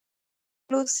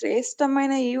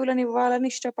శ్రేష్టమైన ఈవులనివ్వాలని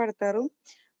ఇష్టపడతారు.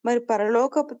 మరి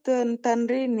పరలోకపు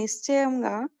తండ్రి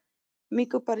నిశ్చయంగా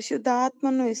మీకు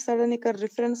పరిశుద్ధాత్మను ఇస్తాడని ఇక్కడ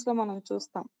రిఫరెన్స్‌లో మనం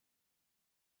చూస్తాం.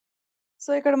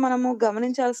 సో, ఇక్కడ మనము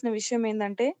గమనించాల్సిన విషయం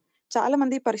ఏందంటే,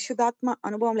 చాలామంది పరిశుద్ధాత్మ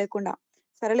అనుభవం లేకుండా,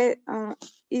 సరేలే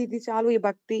ఇది చాలు ఈ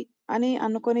భక్తి అని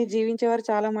అనుకోని జీవించేవారు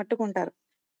చాలా మట్టుకుంటారు.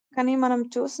 కానీ మనం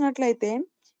చూసినట్లయితే,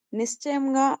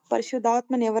 నిశ్చయంగా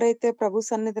పరిశుద్ధాత్మని ఎవరైతే ప్రభు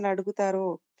సన్నిధిలో అడుగుతారో,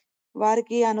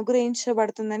 వారికి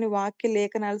అనుగ్రహించబడుతుందని వాక్య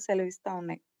లేఖనాలు సెలవిస్తా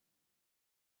ఉన్నాయి.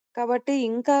 కాబట్టి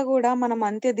ఇంకా గూడా మనం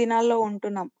అంత్య దినాల్లో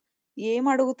ఉంటున్నాం. ఏం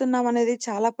అడుగుతున్నాం అనేది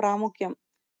చాలా ప్రాముఖ్యం.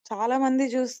 చాలామంది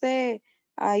చూస్తే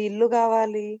ఇల్లు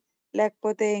గావాలి,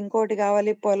 లేకపోతే ఇంకోటి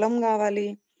గావాలి, పొలం గావాలి,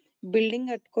 బిల్డింగ్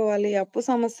కట్టుకోవాలి, అప్పు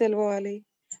సమస్యలు పోవాలి.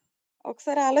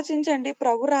 ఒకసారి ఆలోచించండి.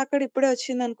 ప్రభు రాకడ ఇప్పుడే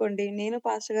వచ్చిందనుకోండి. నేను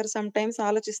పాస్టర్ గారు సమ్‌టైమ్స్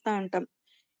ఆలోచిస్తా ఉంటాం.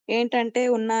 ఏంటంటే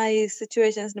ఉన్న ఈ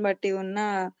సిట్యుయేషన్స్‌ని బట్టి, ఉన్న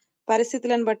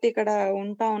పరిస్థితులను బట్టి ఇక్కడ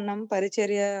ఉంటా ఉన్నాం.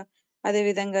 పరిచర్య అదే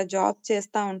విధంగా జాబ్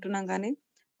చేస్తా ఉంటున్నాం గానీ,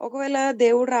 ఒకవేళ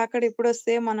దేవుడు రాకడ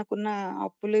ఇప్పుడొస్తే మనకున్న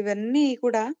అప్పులు ఇవన్నీ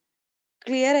కూడా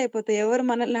క్లియర్ అయిపోతాయి. ఎవరు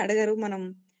మనల్ని అడగరు. మనం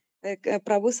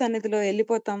ప్రభు సన్నిధిలో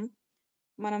ఎళ్ళిపోతాం.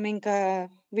 మనం ఇంకా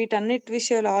వీటన్నిటి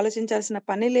విషయాలు ఆలోచించాల్సిన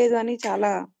పని లేదు అని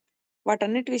చాలా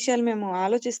వాటన్నిటి విషయాలు మేము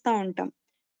ఆలోచిస్తా ఉంటాం.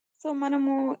 సో,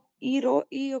 మనము ఈ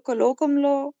యొక్క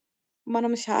లోకంలో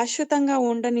మనం శాశ్వతంగా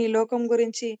ఉండని ఈ లోకం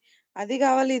గురించి అది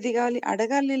గావాలి, ఇది గావాలి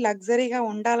అడగాలి, లగ్జరీగా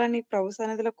ఉండాలని ప్రభు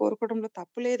సన్నిధిలో కోరుకోవడంలో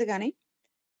తప్పు లేదు గానీ,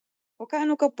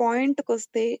 ఒకానొక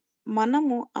పాయింట్‌కొస్తే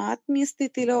మనము ఆత్మీయ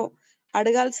స్థితిలో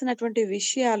అడగాల్సినటువంటి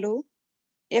విషయాలు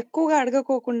ఎక్కువగా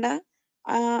అడగకోకుండా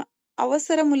ఆహ్,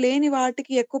 అవసరం లేని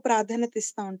వాటికి ఎక్కువ ప్రాధాన్యత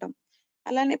ఇస్తా ఉంటాం.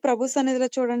 అలానే ప్రభు సన్నిధిలో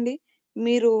చూడండి,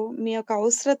 మీరు మీ యొక్క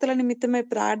అవసరతల నిమిత్తమై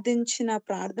ప్రార్థించిన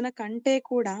ప్రార్థన కంటే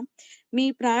కూడా, మీ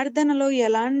ప్రార్థనలో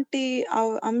ఎలాంటి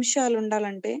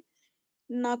అంశాలుండాలంటే,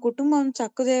 నా కుటుంబం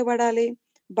చక్కజేయబడాలి,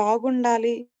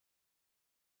 బాగుండాలి.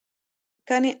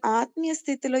 కానీ ఆత్మీయ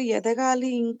స్థితిలో ఎదగాలి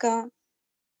ఇంకా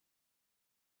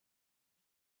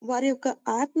వారి యొక్క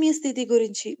ఆత్మీయ స్థితి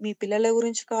గురించి, మీ పిల్లల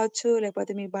గురించి కావచ్చు,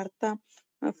 లేకపోతే మీ భర్త,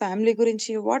 ఫ్యామిలీ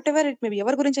గురించి వాటెవర్ ఇట్ మే బి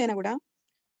ఎవరి గురించైనా గూడా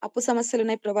అప్పు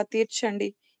సమస్యలున్నాయి ప్రభా తీర్చండి.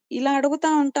 ఇలా అడుగుతా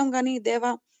ఉంటాం గానీ,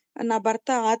 దేవా నా భర్త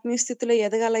ఆత్మీయ స్థితిలో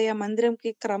ఎదగాలయ్యా,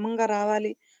 మందిరంకి క్రమంగా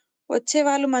రావాలి.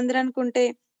 వచ్చేవాళ్ళు మందిరానికుంటే,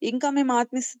 ఇంకా మేము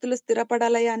ఆత్మీయ స్థితిలో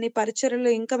స్థిరపడాలయ్యా, నీ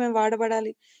పరిచర్యలో ఇంకా మేము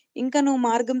వాడబడాలి. ఇంకా నువ్వు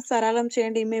మార్గం సరళం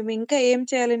చేయండి. మేము ఇంకా ఏం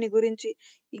చేయాలి నీ గురించి?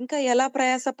 ఇంకా ఎలా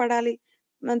ప్రయాసపడాలి?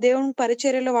 దేవుని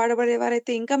పరిచర్యలో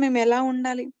వాడబడేవారైతే ఇంకా మేమెలా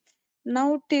ఉండాలి? నౌ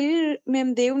టిల్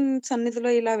మేము దేవుని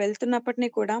సన్నిధిలో ఇలా వెళ్తున్నప్పటిని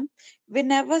కూడా వి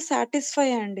నెవర్ సాటిస్ఫై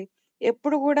అండి.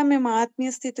 ఎప్పుడు గూడా మేము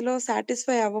ఆత్మీయ స్థితిలో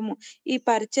సాటిస్ఫై అవ్వము. ఈ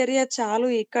పరిచర్య చాలు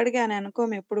ఇక్కడికే అని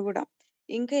అనుకోము ఎప్పుడు గూడా.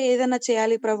 ఇంకా ఏదన్నా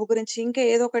చేయాలి ప్రభు గురించి, ఇంకా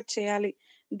ఏదో ఒకటి చేయాలి.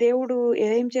 దేవుడు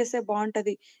ఏం చేస్తే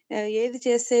బావుంటది? ఏది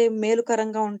చేస్తే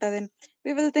మేలుకరంగా ఉంటదని.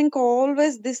 We will think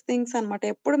always these things అన్నమాట.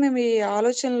 ఎప్పుడు మేము ఈ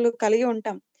ఆలోచనలు కలిగి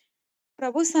ఉంటాం.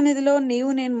 ప్రభు సన్నిధిలో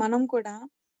నీవు, నేను, మనం కూడా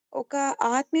ఒక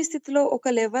ఆత్మీయ స్థితిలో ఒక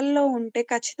లెవెల్‌లో ఉంటే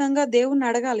ఖచ్చితంగా దేవుడిని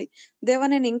అడగాలి. దేవా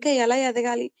నేను ఇంకా ఎలా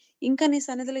ఎదగాలి? ఇంకా నీ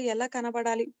సన్నిధిలో ఎలా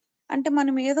కనబడాలి? అంటే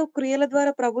మనం ఏదో క్రియల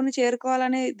ద్వారా ప్రభువుని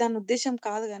చేరుకోవాలనే దాని ఉద్దేశ్యం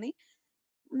కాదు గానీ,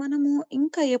 మనము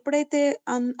ఇంకా ఎప్పుడైతే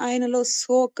ఆయనలో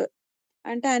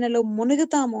అంటే ఆయనలో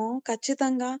మునుగుతామో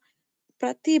ఖచ్చితంగా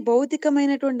ప్రతి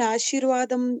భౌతికమైనటువంటి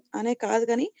ఆశీర్వాదం అనే కాదు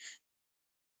గానీ,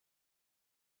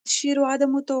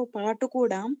 ఆశీర్వాదముతో పాటు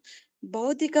కూడా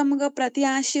భౌతికంగా ప్రతి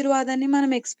ఆశీర్వాదాన్ని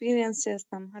మనం ఎక్స్‌పీరియన్స్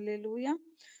చేస్తాం. హల్లెలూయా!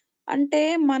 అంటే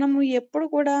మనము ఎప్పుడు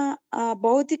కూడా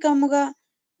భౌతికముగా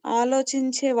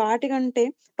ఆలోచించే వాటికంటే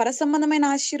పరసంబంధమైన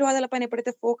ఆశీర్వాదాల పైన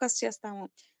ఎప్పుడైతే ఫోకస్ చేస్తామో,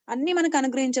 అన్నీ మనకు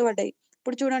అనుగ్రహించబడ్డాయి.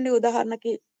 ఇప్పుడు చూడండి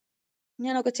ఉదాహరణకి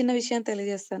నేనొక చిన్న విషయం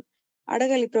తెలియజేస్తాను.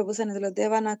 అడగాలి ప్రభు సన్నిధిలో,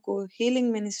 దేవా నాకు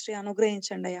హీలింగ్ మినిస్ట్రీ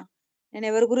అనుగ్రహించండయ్యా.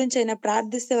 నేనెవరి గురించైనా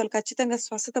ప్రార్థిస్తే వాళ్ళు ఖచ్చితంగా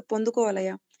స్వస్థత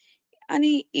పొందుకోవాలయ్యా.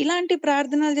 అని ఇలాంటి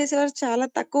ప్రార్థనలు చేసేవారు చాలా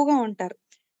తక్కువగా ఉంటారు.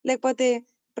 లేకపోతే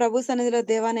ప్రభు సన్నిధిలో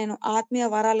దేవా నేను ఆత్మీయ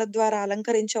వరాల ద్వారా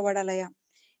అలంకరించబడాలయ్యా.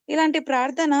 ఇలాంటి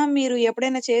ప్రార్థన మీరు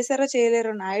ఎప్పుడైనా చేశారో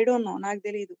చేయలేరో ఐ డోంట్ నో నాకు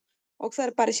తెలీదు.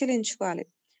 ఒకసారి పరిశీలించుకోవాలి.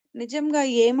 నిజంగా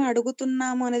ఏం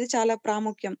అడుగుతున్నాము అనేది చాలా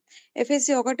ప్రాముఖ్యం.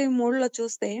 ఎఫెసీ 1:3లో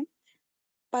చూస్తే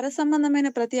పరసంబంధమైన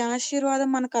ప్రతి ఆశీర్వాదం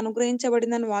మనకు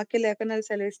అనుగ్రహించబడిందని వాక్య లేఖనాలు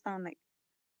సెలవిస్తా ఉన్నాయి.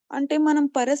 అంటే మనం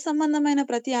పరసంబంధమైన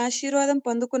ప్రతి ఆశీర్వాదం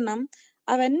పొందుకున్నాం.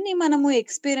 అవన్నీ మనము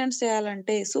ఎక్స్‌పీరియన్స్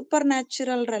చేయాలంటే సూపర్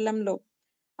న్యాచురల్ రెలమ్‌లో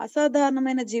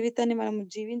అసాధారణమైన జీవితాన్ని మనం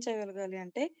జీవించగలగాలి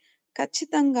అంటే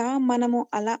ఖచ్చితంగా మనము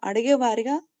అలా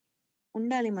అడిగేవారిగా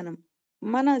ఉండాలి మనం.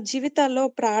 మన జీవితాల్లో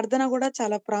ప్రార్థన గూడా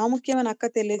చాలా ప్రాముఖ్యమని అక్క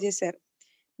తెలియజేశారు.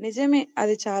 నిజమే.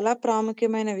 అది చాలా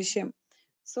ప్రాముఖ్యమైన విషయం.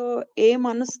 సో, ఏ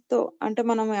మనసుతో అంటే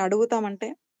మనం అడుగుతామంటే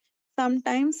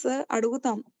సమ్‌టైమ్స్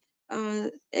అడుగుతాం. ఆహ్,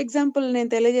 ఎగ్జాంపుల్ నేను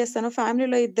తెలియజేస్తాను.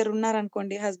 ఫ్యామిలీలో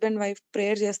ఇద్దరున్నారనుకోండి. హస్బెండ్, వైఫ్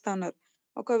ప్రేయర్ చేస్తా ఉన్నారు.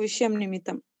 ఒక విషయం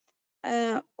నిమిత్తం.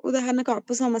 ఆహ్, ఉదాహరణకు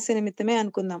అప్పు సమస్య నిమిత్తమే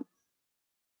అనుకుందాం.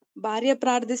 భార్య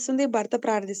ప్రార్థిస్తుంది, భర్త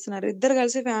ప్రార్థిస్తున్నారు. ఇద్దరు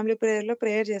కలిసి ఫ్యామిలీ ప్రేయర్‌లో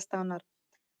ప్రేయర్ చేస్తా ఉన్నారు.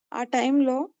 ఆ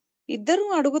టైంలో ఇద్దరూ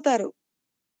అడుగుతారు.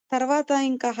 తర్వాత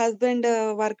ఇంకా హస్బెండ్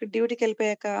వర్క్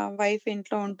డ్యూటీకెళ్ళిపోయాక వైఫ్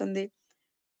ఇంట్లో ఉంటుంది.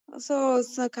 సో,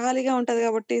 ఖాళీగా ఉంటది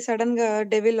కాబట్టి సడెన్‌గా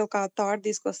డెవిల్ ఒక థాట్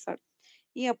తీసుకొస్తాడు.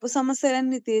 ఈ అప్పు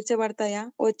సమస్యలన్నీ తీర్చబడతాయా?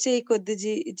 వచ్చే ఈ కొద్ది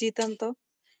జీతంతో?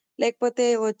 లేకపోతే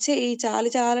వచ్చే ఈ చాలు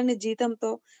చాలని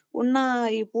జీతంతో ఉన్న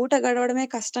ఈ పూట గడవడమే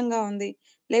కష్టంగా ఉంది.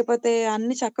 లేపోతే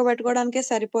అన్నీ చక్కబెట్టుకోవడానికే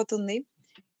సరిపోతుంది.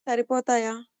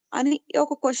 సరిపోతాయా? అని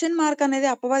ఒక క్వెషన్ మార్క్ అనేది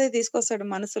అపవాది తీసుకొస్తాడు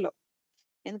మనసులో.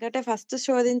 ఎందుకంటే ఫస్ట్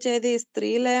శోధించేది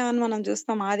స్త్రీలే అని మనం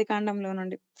చూస్తాం ఆదికాండంలో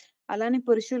నుండి. అలాని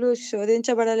పురుషులు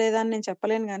శోధించబడలేదా అని నేను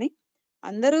చెప్పలేను గానీ,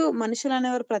 అందరూ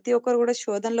మనుషులనేవారు ప్రతి ఒక్కరు గూడా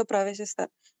శోధనలో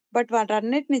ప్రవేశిస్తారు. బట్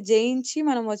వాటన్నిటిని జయించి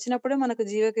మనం వచ్చినప్పుడే మనకు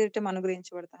జీవ కిరీటం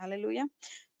అనుగ్రహించబడతాది. హల్లెలూయా!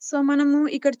 సో, మనము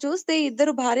ఇక్కడ చూస్తే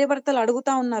ఇద్దరు భార్యాభర్తలు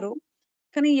అడుగుతా ఉన్నారు.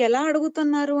 కానీ ఎలా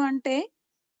అడుగుతున్నారు అంటే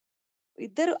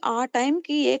ఇద్దరు ఆ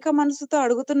టైంకి ఏక మనసుతో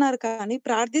అడుగుతున్నారు కానీ,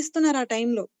 ప్రార్థిస్తున్నారు ఆ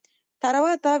టైంలో.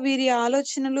 తర్వాత వీరి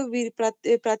ఆలోచనలు, వీరి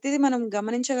ప్రతిది మనం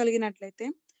గమనించగలిగినట్లయితే,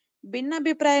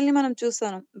 భిన్నాభిప్రాయాల్ని మనం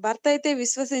చూస్తాం. భర్త అయితే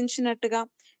విశ్వసించినట్టుగా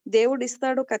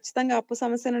దేవుడిస్తాడు, ఖచ్చితంగా అప్పు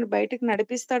సమస్య నుండి బయటికి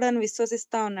నడిపిస్తాడని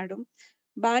విశ్వసిస్తా ఉన్నాడు.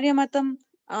 భార్య మతం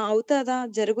అవుతదా?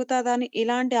 జరుగుతదా? అని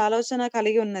ఇలాంటి ఆలోచన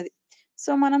కలిగి ఉన్నది.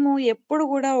 సో, మనము ఎప్పుడు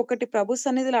గూడా ఒకటి ప్రభు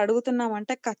సన్నిధిలో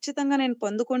అడుగుతున్నామంటే, ఖచ్చితంగా నేను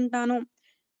పొందుకుంటాను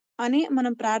అని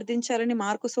మనం ప్రార్థించాలని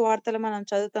మార్కు సువార్తలో మనం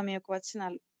చదువుతాం ఈ యొక్క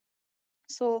వచనాలు.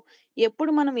 సో,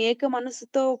 ఎప్పుడు మనం ఏక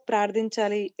మనసుతో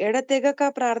ప్రార్థించాలి, ఎడతెగక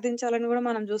ప్రార్థించాలని గూడా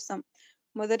మనం జూస్తాం.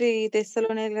 మొదటి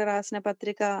తెస్సలోనికీయులకు రాసిన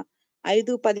పత్రిక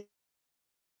 5:10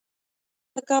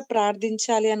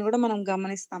 ప్రార్థించాలి అని గూడా మనం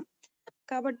గమనిస్తాం.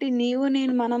 కాబట్టి నీవు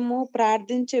నేను మనము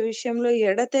ప్రార్థించే విషయంలో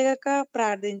ఎడతెగక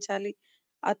ప్రార్థించాలి.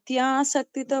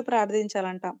 అత్యాసక్తితో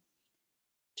ప్రార్థించాలంట.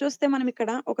 చూస్తే మనం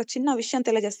ఇక్కడ ఒక చిన్న విషయం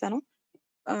తెలియజేస్తాను.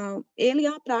 ఆహ్,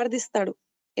 ఏలియా ప్రార్థిస్తాడు.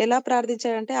 ఎలా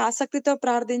ప్రార్థించాడంటే ఆసక్తితో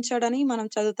ప్రార్థించాడని మనం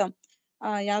చదువుతాం.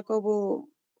 యాకోబు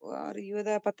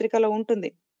యూదా పత్రికలో ఉంటుంది.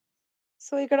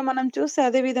 సో, ఇక్కడ మనం చూస్తే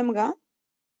అదే విధముగా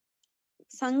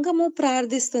సంఘము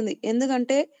ప్రార్థిస్తుంది.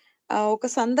 ఎందుకంటే ఒక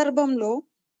సందర్భంలో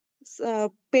స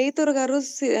పేతురు గారు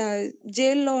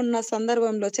జైల్‌లో ఉన్న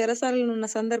సందర్భంలో, చెరసాలలో ఉన్న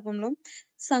సందర్భంలో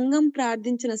సంఘం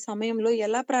ప్రార్థించిన సమయంలో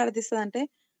ఎలా ప్రార్థిస్తదంటే,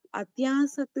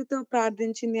 అత్యాసక్తితో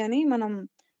ప్రార్థించింది అని మనం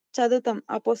చదువుతాం.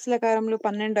 అపోస్తల కార్యములు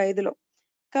 12:5లో.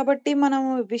 కాబట్టి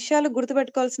మనము విషయాలు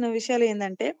గుర్తుపెట్టుకోవాల్సిన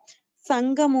విషయాలేందంటే,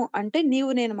 సంఘము అంటే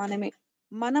నీవు, నేను, మనమే.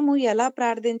 మనము ఎలా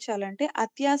ప్రార్థించాలంటే,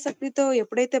 అత్యాసక్తితో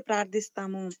ఎప్పుడైతే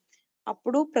ప్రార్థిస్తామో,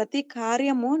 అప్పుడు ప్రతి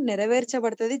కార్యము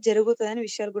నెరవేర్చబడతది, జరుగుతదని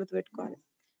విషయాలు గుర్తుపెట్టుకోవాలి.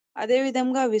 అదే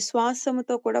విధంగా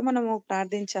విశ్వాసముతో కూడా మనము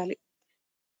ప్రార్థించాలి.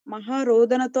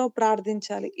 మహారోదనతో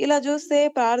ప్రార్థించాలి. ఇలా చూస్తే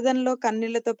ప్రార్థనలో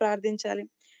కన్నీళ్లతో ప్రార్థించాలి.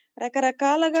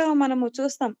 రకరకాలుగా మనము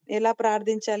చూస్తాం. ఎలా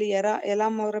ప్రార్థించాలి? ఎలా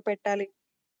మొరపెట్టాలి?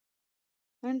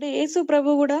 అంటే యేసు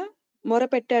ప్రభు గూడా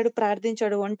మొరపెట్టాడు,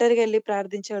 ప్రార్థించాడు. ఒంటరిగా ఎళ్లి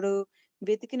ప్రార్థించాడు.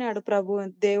 వెతికినాడు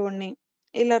దేవుడిని.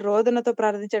 ఇలా రోదనతో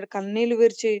ప్రార్థించాడు. కన్నీళ్లు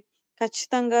విరిచి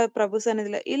ఖచ్చితంగా ప్రభు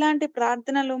సన్నిధిలో ఇలాంటి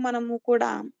ప్రార్థనలు మనము కూడా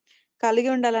కలిగి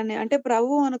ఉండాలని అంటే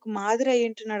ప్రభువు మనకు మాదిరి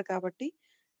అయ్యుంటున్నాడు కాబట్టి,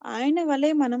 ఆయన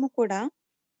వలె మనము కూడా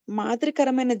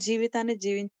మాదిరికరమైన జీవితాన్ని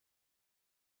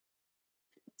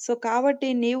సో, కాబట్టి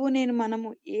నీవు, నేను, మనము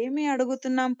ఏమి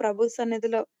అడుగుతున్నాం ప్రభు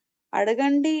సన్నిధిలో,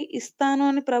 అడగండి ఇస్తాను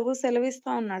అని ప్రభు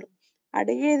సెలవిస్తా ఉన్నాడు.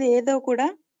 అడిగేది ఏదో కూడా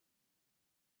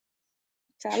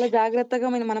చాలా జాగ్రత్తగా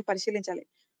మనం పరిశీలించాలి.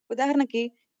 ఉదాహరణకి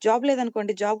జాబ్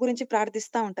లేదనుకోండి, జాబ్ గురించి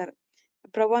ప్రార్థిస్తా ఉంటారు.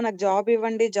 ప్రభువా నాకు జాబ్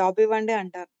ఇవ్వండి, జాబ్ ఇవ్వండి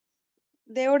అంటారు.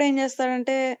 దేవుడేం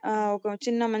జేస్తాడంటే ఒక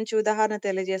చిన్న మంచి ఉదాహరణ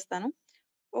తెలియజేస్తాను.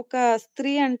 ఒక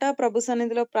స్త్రీ అంట ప్రభు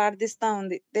సన్నిధిలో ప్రార్థిస్తా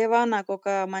ఉంది. దేవా నాకొక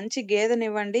మంచి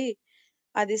గేదెనివ్వండి.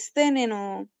 అదిస్తే నేను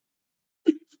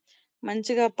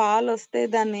మంచిగా పాలొస్తే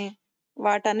దాన్ని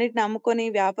వాటన్నిటిని అమ్ముకొని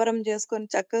వ్యాపారం చేసుకొని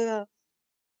చక్కగా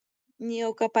నీ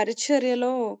యొక్క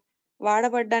పరిచర్యలో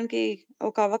వాడబడ్డానికి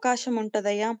ఒక అవకాశం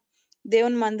ఉంటదయ్యా.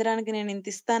 దేవుని మందిరానికి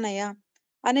నేనింతిస్తానయ్యా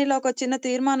అని ఇలా ఒక చిన్న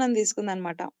తీర్మానం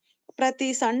తీసుకుందనమాట. ప్రతి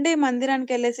సండే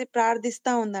మందిరానికెళ్ళేసి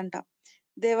ప్రార్థిస్తా ఉందంట.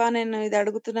 దేవా నేను ఇది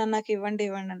అడుగుతున్నాను నాకివ్వండి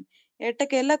ఇవ్వండని.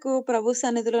 ఎట్టకేలకు ప్రభు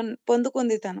సన్నిధిలో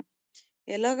పొందుకుంది తను.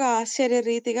 ఎలాగో ఆశ్చర్య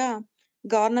రీతిగా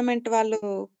గవర్నమెంట్ వాళ్ళు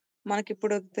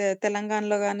మనకిప్పుడు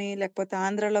తెలంగాణలో గాని, లేకపోతే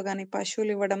ఆంధ్రాలో గాని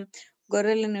పశువులివ్వడం,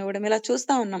 గొర్రెలనివ్వడం ఇలా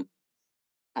చూస్తా ఉన్నాం.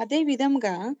 అదే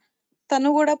విధంగా తను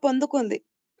గూడా పొందుకుంది.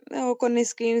 కొన్ని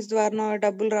స్కీమ్స్ ద్వారానో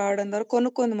డబ్బులు రావడం ద్వారా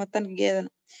కొనుక్కుంది మొత్తానికి గేదెను.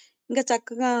 ఇంక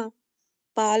చక్కగా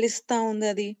పాలిస్తా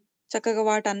ఉందది. చక్కగా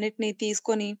వాటన్నిటిని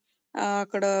తీసుకొని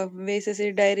అక్కడ వేసేసి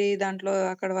డైరీ దాంట్లో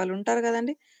అక్కడ వాళ్ళుంటారు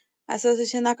గదండీ!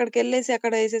 అసోసియేషన్ అక్కడికెళ్ళేసి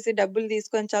అక్కడ ఏసేసి డబ్బులు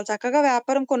తీసుకొని చాలా చక్కగా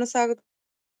వ్యాపారం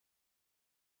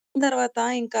తర్వాత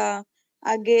ఇంకా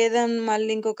ఆ గేదెను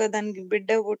మళ్ళీ ఇంకొక దానికి బిడ్డ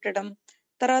పుట్టడం.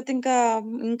 తర్వాత ఇంకా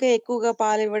ఎక్కువగా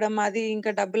పాలివ్వడం, అది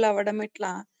ఇంకా డబ్బులవ్వడం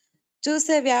ఇట్లా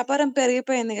చూస్తే వ్యాపారం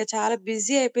పెరిగిపోయింది. ఇగ చాలా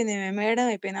బిజీ అయిపోయింది. మేడం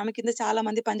అయిపోయింది. ఆమె కింద చాలా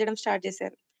మంది పనిచేయడం స్టార్ట్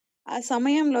చేశారు. ఆ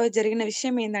సమయంలో జరిగిన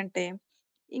విషయం ఏందంటే,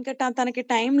 ఇంక తనకి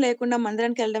టైం లేకుండా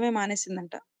మందిరానికెళ్ళడమే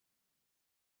మానేసిందంట.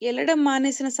 ఎళ్ళడం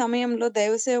మానేసిన సమయంలో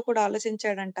దైవ సేవకుడు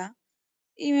ఆలోచించాడంట.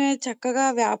 ఈమె చక్కగా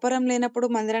వ్యాపారం లేనప్పుడు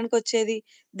మందిరానికొచ్చేది.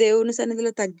 దేవుని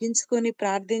సన్నిధిలో తగ్గించుకొని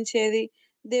ప్రార్థించేది.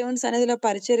 దేవుని సన్నిధిలో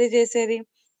పరిచర్య చేసేది.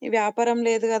 ఈ వ్యాపారం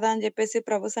లేదు గదా! అని జెప్పేసి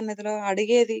ప్రభు సన్నిధిలో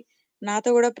అడిగేది. నాతో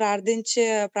గూడా ప్రార్థన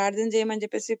జేయమని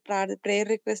జెప్పేసి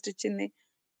ప్రేయర్ రిక్వెస్ట్ ఇచ్చింది.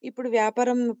 ఇప్పుడు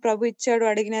వ్యాపారం ప్రభు ఇచ్చాడు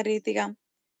అడిగిన రీతిగా.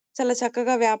 చాలా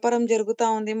చక్కగా వ్యాపారం జరుగుతా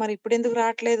ఉంది. మరి ఇప్పుడెందుకు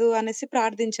రాట్లేదు అనేసి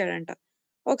ప్రార్థించాడంట.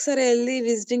 ఒకసారి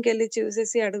విజిటింగ్‌కెళ్ళి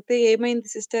చూసేసి అడిగితే, "ఏమైంది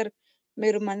సిస్టర్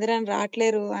మీరు మందిరానికి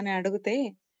రాట్లేరు" అని అడిగితే,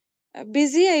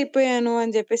 "బిజీ అయిపోయాను"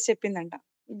 అని జెప్పేసి చెప్పిందంట.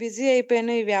 "బిజీ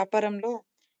అయిపోయాను ఈ వ్యాపారంలో.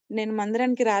 నేను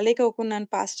మందిరానికి రాలేకపోకున్నాను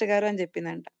పాస్టర్ గారు" అని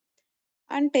జెప్పిందంట.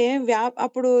 అంటే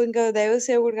అప్పుడు దైవ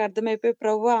సేవకుడికి అర్థమైపోయి,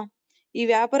 "ప్రభువా! ఈ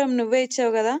వ్యాపారం నువ్వే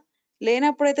ఇచ్చావు గదా!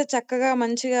 లేనప్పుడైతే చక్కగా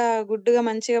మంచిగా గుడ్డుగా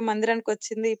మంచిగా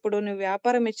మందిరానికొచ్చింది. ఇప్పుడు నువ్వు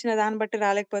వ్యాపారం ఇచ్చిన దాన్ని బట్టి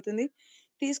రాలేకపోతుంది.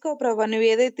 తీసుకో ప్రభువా!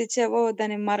 నువ్వేదైతే ఇచ్చావో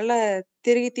దాన్ని మరలా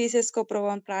తిరిగి తీసేసుకో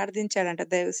ప్రభువా" అని ప్రార్థించాడంట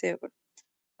దైవ సేవకుడు.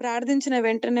 ప్రార్థించిన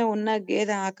వెంటనే ఉన్న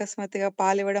గేదె అకస్మాత్తుగా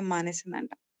పాలివ్వడం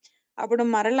మానేసిందంట. అప్పుడు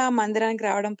మరలా మందిరానికి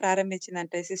రావడం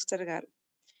ప్రారంభించిందంట ఈ సిస్టర్ గారు.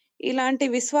 ఇలాంటి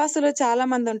విశ్వాసులు చాలా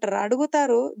మందుంటారు.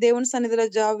 అడుగుతారు దేవుని సన్నిధిలో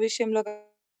జాబ్ విషయంలో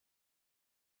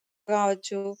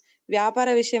గావచ్చు, వ్యాపార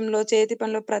విషయంలో, చేతి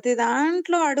పనిలో ప్రతి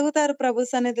దాంట్లో అడుగుతారు ప్రభు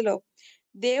సన్నిధిలో.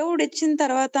 దేవుడిచ్చిన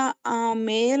తర్వాత ఆ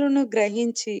మేలును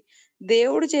గ్రహించి,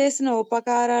 దేవుడు చేసిన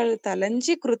ఉపకారాలు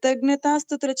తలంచి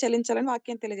కృతజ్ఞతాస్తుతులు చెల్లించాలని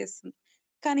వాక్యం తెలియజేస్తుంది.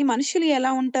 కానీ మనుషులు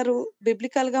ఎలా ఉంటారు?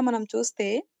 బిబ్లికల్‌గా మనం చూస్తే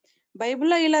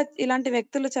బైబిల్‌లో ఇలాంటి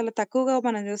వ్యక్తులు చాలా తక్కువగా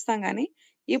మనం జూస్తాం గానీ,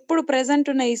 ఇప్పుడు ప్రెజెంట్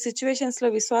ఉన్న ఈ సిట్యుయేషన్స్‌లో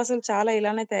విశ్వాసులు చాలా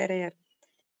ఇలానే తయారయ్యారు.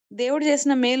 దేవుడు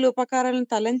చేసిన మేలు, ఉపకారాలను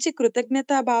తలంచి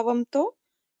కృతజ్ఞతా భావంతో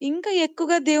ఇంకా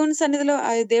ఎక్కువగా దేవుని సన్నిధిలో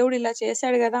దేవుడు ఇలా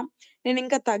చేశాడు గదా!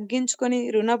 నేనింకా తగ్గించుకొని,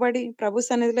 రుణపడి ప్రభు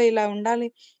సన్నిధిలో ఇలా ఉండాలి.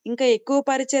 ఇంకా ఎక్కువ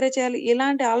పరిచర్య చేయాలి.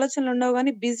 ఇలాంటి ఆలోచనలుండవు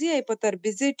గానీ బిజీ అయిపోతారు.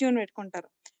 బిజీ ట్యూన్ పెట్టుకుంటారు.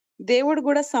 దేవుడు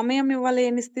గూడా సమయం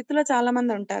ఇవ్వలేని స్థితిలో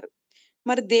చాలామందుంటారు.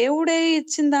 మరి దేవుడే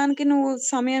ఇచ్చిన దానికి నువ్వు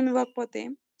సమయం ఇవ్వకపోతే,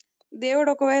 దేవుడు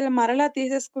ఒకవేళ మరలా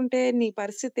తీసేసుకుంటే నీ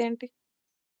పరిస్థితేంటి?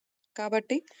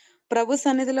 కాబట్టి ప్రభు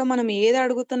సన్నిధిలో మనం ఏది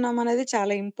అడుగుతున్నామనేది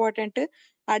చాలా ఇంపార్టెంట్.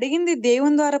 అడిగింది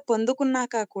దేవుని ద్వారా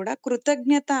పొందుకున్నాక కూడా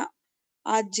కృతజ్ఞత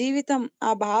ఆ జీవితం,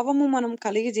 ఆ భావము మనం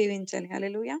కలిగి జీవించాలి.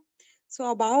 హల్లెలూయా! సో,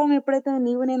 ఆ భావం ఎప్పుడైతే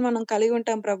నీవు నేను మనం కలిగి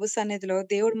ఉంటాం ప్రభు సన్నిధిలో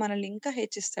దేవుడు మనల్ని ఇంకా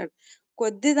హెచ్చిస్తాడు.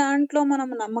 కొద్ది దాంట్లో మనం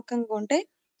నమ్మకంగా ఉంటే,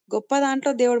 గొప్ప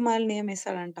దాంట్లో దేవుడు మనల్ని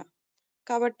నియమిస్తాడంట.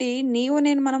 కాబట్టి నీవు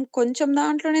నేను మనం కొంచెం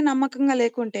దాంట్లోనే నమ్మకంగా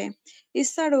లేకుంటే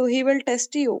ఇస్తాడు. He will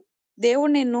test you.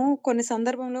 దేవుడు నిన్ను కొన్ని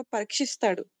సందర్భంలో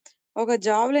పరీక్షిస్తాడు. ఒక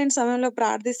జాబ్ లేని సమయంలో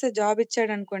ప్రార్థిస్తే జాబ్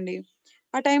ఇచ్చాడనుకోండి.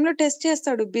 ఆ టైంలో టెస్ట్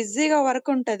చేస్తాడు. బిజీగా వర్క్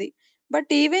ఉంటది.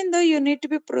 But even though you need to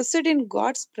be proceed in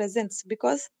God's presence.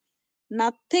 Because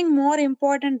nothing more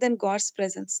important then God's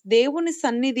presence. దేవుని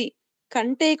సన్నిధి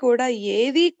కంటే కూడా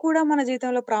ఏది కూడా మన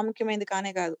జీవితంలో ప్రాముఖ్యమైనది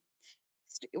కానే కాదు.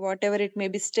 Whatever it may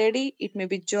be study, it may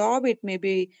be job, it may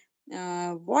be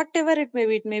whatever it may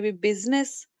be business,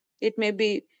 it may be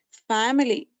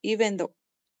family even though.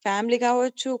 Family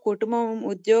కావచ్చు, కుటుంబం,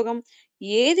 ఉద్యోగం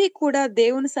ఏది కూడా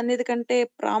దేవుని సన్నిధి కంటే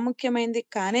ప్రాముఖ్యమైనది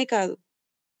కానే కాదు.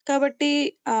 కాబట్టి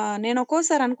నేను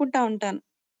ఒక్కోసారి అనుకుంటా ఉంటాను.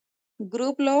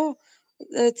 గ్రూప్‌లో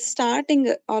స్టార్టింగ్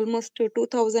ఆల్‌మోస్ట్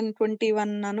 2021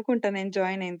 అనుకుంటా నేను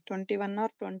జాయిన్ అయింది. 21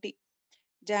 ఆర్ 20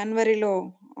 జాన్వరిలో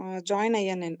జాయిన్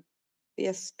అయ్యాను నేను.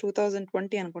 యెస్. 2020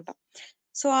 అనుకుంటా.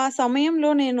 సో, ఆ సమయంలో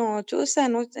నేను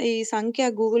చూసాను ఈ సంఖ్య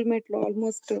గూగుల్ మీట్‌లో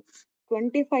ఆల్‌మోస్ట్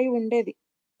 25 ఉండేది.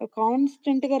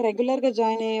 కాన్స్టెంట్‌గా రెగ్యులర్‌గా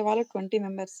జాయిన్ అయ్యేవాళ్ళు 20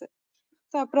 మెంబర్స్.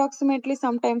 సో, అప్రాక్సిమేట్‌లీ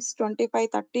సమ్‌టైమ్స్ 25,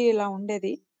 30 ఇలా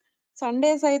ఉండేది.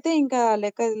 సండేస్ అయితే ఇంకా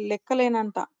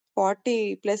లెక్కలేనంత 40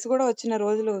 ప్లస్ గూడా వచ్చిన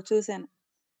రోజులు చూసాను.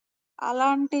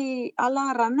 అలాంటి అలా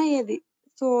రన్ అయ్యేది.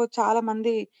 సో,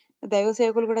 చాలామంది దైవ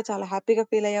సేవకులు గూడా చాలా హ్యాపీగా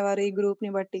ఫీల్ అయ్యేవారు ఈ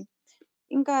గ్రూప్‌ని బట్టి.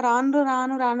 ఇంకా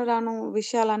రాను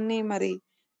విషయాలన్నీ మరి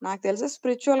నాకు తెలిసి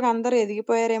స్పిరిచ్యువల్‌గా అందరూ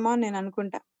ఎదిగిపోయారేమో అని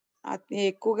నేననుకుంటా.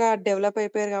 ఎక్కువగా డెవలప్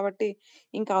అయిపోయారు గాబట్టి,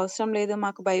 ఇంక అవసరం లేదు,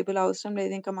 మాకు బైబిల్ అవసరం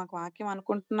లేదు, ఇంకా మాకు వాక్యం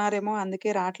అనుకుంటున్నారేమో,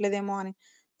 అందుకే రాట్లేదేమో అని.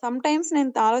 సమ్‌టైమ్స్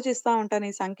నేను ఆలోచిస్తా ఉంటాను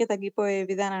ఈ సంఖ్య తగ్గిపోయే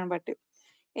విధానాన్ని బట్టి.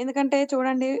 ఎందుకంటే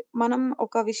చూడండి, మనం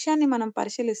ఒక విషయాన్ని మనం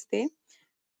పరిశీలిస్తే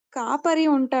కాపరి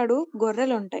ఉంటాడు,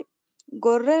 గొర్రెలుంటాయి.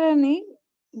 గొర్రెలని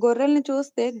గొర్రెల్ని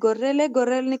చూస్తే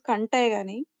గొర్రెల్ని కంటాయి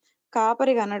గాని,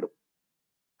 కాపరి కనడు.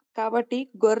 కాబట్టి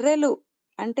గొర్రెలు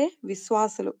అంటే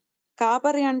విశ్వాసులు.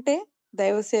 కాపరి అంటే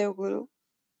దైవ సేవకులు.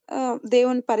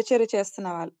 దేవుని పరిచర్య చేస్తున్న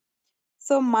వాళ్ళు.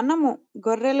 సో, మనము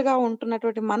గొర్రెలుగా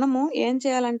ఉంటున్నటువంటి మనము ఏం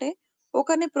చేయాలంటే,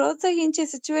 ఒకరిని ప్రోత్సహించే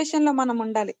సిట్యుయేషన్‌లో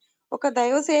మనముండాలి. ఒక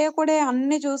దైవ సేవకుడే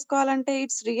అన్నీ చూసుకోవాలంటే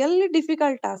ఇట్స్ రియల్లీ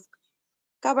డిఫికల్ట్ టాస్క్.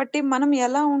 కాబట్టి మనం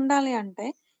ఎలా ఉండాలి అంటే,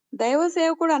 దైవ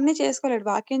సేవకుడు అన్నీ చేసుకోలేడు.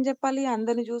 వాక్యం చెప్పాలి,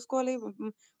 అందరిని చూసుకోవాలి,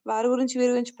 వారి గురించి,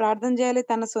 వీరి గురించి ప్రార్థన చేయాలి,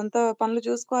 తన సొంత పనులు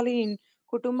చూసుకోవాలి,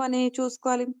 కుటుంబాన్ని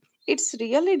చూసుకోవాలి. It's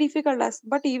really difficult task.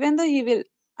 But even though he will.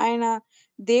 ఆయన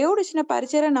దేవుడిచ్చిన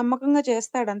పరిచర్య నమ్మకంగా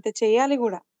చేస్తాడు. అంతే చేయాలి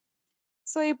గూడా.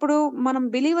 సో, ఇప్పుడు మనం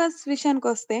బిలీవర్స్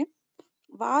విషయానికొస్తే,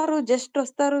 వారు జస్ట్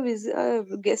ఒస్తారు.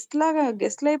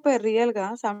 గెస్ట్‌లయిపోయారు రియల్‌గా.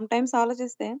 సమ్‌టైమ్స్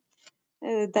ఆలోచిస్తే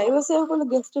దైవ సేవకులు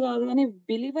గెస్ట్ గాదు గానీ,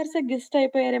 బిలీవర్సే గెస్ట్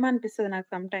అయిపోయారేమో అనిపిస్తది నాకు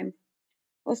సమ్‌టైమ్స్.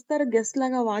 వస్తారు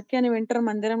గెస్ట్‌లాగా వాక్యాన్ని వింటారు,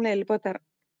 మందిరంలో ఎళ్ళిపోతారు.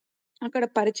 అక్కడ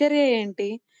పరిచర్య ఏంటి?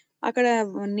 అక్కడ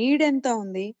నీడ్ ఎంత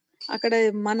ఉంది? అక్కడ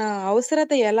మన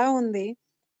అవసరత ఎలా ఉంది?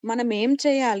 మనం ఏం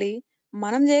చేయాలి?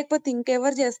 మనం జేయకపోతే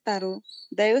ఇంకెవరు జేస్తారు?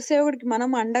 దైవ సేవకుడికి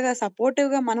మనం అండగా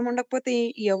సపోర్టివ్‌గా మనం ఉండకపోతే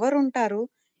ఎవరుంటారు?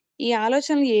 ఈ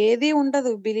ఆలోచనలు ఏది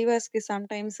ఉండదు బిలీవర్స్‌కి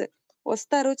సమ్‌టైమ్స్.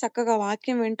 వస్తారు, చక్కగా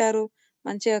వాక్యం వింటారు.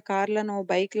 మంచిగా కార్‌లనో,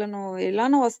 బైక్‌లనో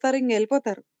ఎలానో వస్తారు,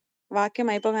 ఇంగెళ్ళిపోతారు. వాక్యం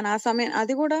అయిపోగానే ఆ సమయం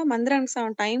అది గూడా మందిరానికి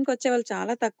టైంకొచ్చేవాళ్ళు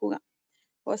చాలా తక్కువ.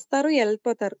 వస్తారు,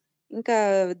 ఎళ్ళిపోతారు. ఇంకా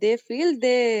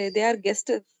they are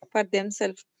guest for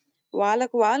themself.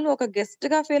 వాళ్ళకి వాళ్ళు ఒక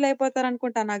గెస్ట్‌గా ఫీల్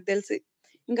అయిపోతారనుకుంటా నాకు దెలిసి.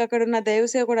 ఇంకక్కడున్న దైవ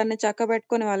సేవకుడు అన్ని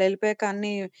చక్కబెట్టుకొని వాళ్ళెళ్ళిపోయాక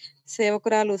అన్ని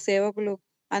సేవకులు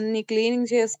అన్ని క్లీనింగ్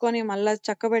చేసుకొని, మళ్ళా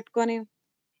చక్కబెట్టుకొని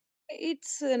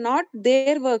it's not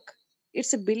their work.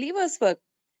 It's believers work.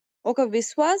 ఒక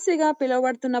విశ్వాసిగా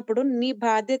పిలువబడుతున్నప్పుడు నీ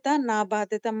బాధ్యత, నా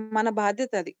బాధ్యత, మన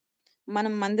బాధ్యత అది.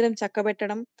 మనం మందిరం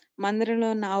చక్కబెట్టడం, మందిరంలో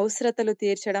ఉన్న అవసరతలు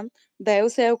తీర్చడం, దైవ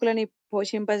సేవకులని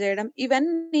పోషింపజేయడం,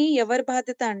 ఇవన్నీ ఎవరి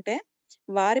బాధ్యత అంటే,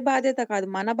 వారి బాధ్యత కాదు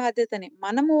మన బాధ్యతనే.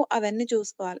 మనము అవన్నీ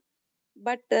చూసుకోవాలి.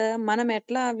 బట్ మనం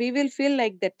ఎట్లా we will feel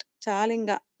like that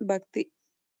చాలింగా భక్తి.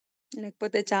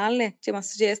 లేకపోతే చాలులే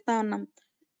మస్తు చేస్తా ఉన్నాం.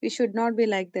 We should not be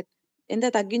like that. ఎంత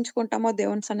తగ్గించుకుంటామో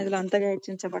దేవుని సన్నిధిలో అంతగా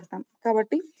హెచ్చించబడతాం.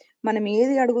 కాబట్టి మనం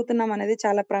ఏది అడుగుతున్నాం అనేది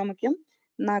చాలా ప్రాముఖ్యం.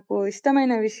 నాకు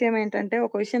ఇష్టమైన విషయం ఏంటంటే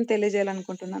ఒక విషయం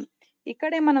తెలియజేయాలనుకుంటున్నాను.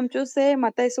 ఇక్కడే మనం చూస్తే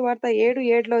మత్తయి సువార్త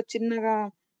 7:7లో చిన్నగా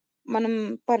మనం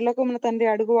పరలోకమున తండ్రి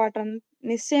అడుగువాటం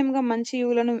నిశ్చయంగా మంచి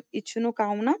ఈవులను ఇచ్చును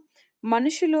కావున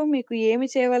మనుషులు మీకు ఏమి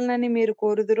చేయవలెనని మీరు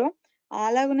కోరుదురో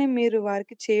అలాగునే మీరు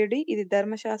వారికి చేయుడి. ఇది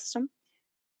ధర్మశాస్త్రం.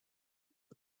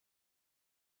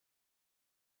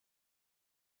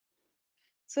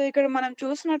 సో, ఇక్కడ మనం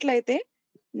చూసినట్లయితే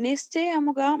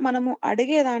నిశ్చయముగా మనము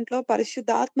అడిగే దాంట్లో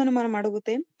పరిశుద్ధాత్మను మనం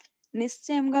అడుగుతే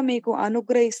నిశ్చయంగా మీకు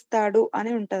అనుగ్రహిస్తాడు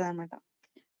అని ఉంటదనమాట.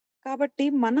 కాబట్టి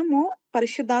మనము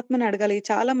పరిశుద్ధాత్మని అడగాలి.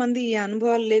 చాలా మంది ఈ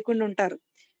అనుభవాలు లేకుండా ఉంటారు.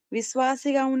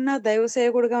 విశ్వాసిగా ఉన్నా, దైవ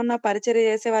సేవకుడుగా ఉన్నా, పరిచర్య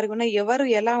చేసేవారుగా ఉన్నా, ఎవరు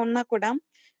ఎలా ఉన్నా కూడా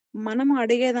మనము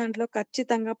అడిగే దాంట్లో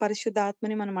ఖచ్చితంగా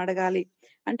పరిశుద్ధాత్మని మనం అడగాలి.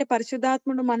 అంటే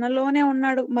పరిశుద్ధాత్ముడు మనలోనే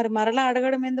ఉన్నాడు. మరి మరలా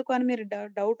అడగడం ఎందుకు అని మీరు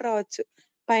డౌట్ రావచ్చు.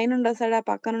 పైనుండొస్తాడా?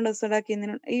 పక్కనుండొస్తాడా? కింద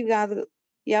ఇవి గాదు.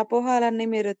 ఈ అపోహలన్నీ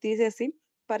మీరు తీసేసి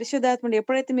పరిశుద్ధాత్ముడు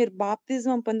ఎప్పుడైతే మీరు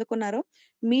బాప్తిజం పొందుకున్నారో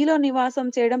మీలో నివాసం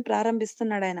చేయడం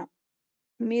ప్రారంభిస్తున్నాడాయన.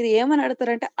 మీరు ఏమని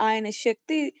అడుగుతారంటే, ఆయన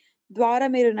శక్తి ద్వారా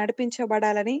మీరు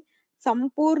నడిపించబడాలని,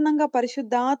 సంపూర్ణంగా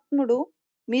పరిశుద్ధాత్ముడు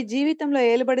మీ జీవితంలో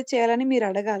ఏలుబడి చేయాలని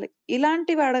మీరడగాలి.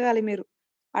 ఇలాంటివి అడగాలి మీరు.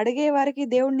 అడిగే వారికి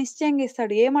దేవుడు నిశ్చయంగా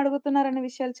ఇస్తాడు. ఏం అడుగుతున్నారనే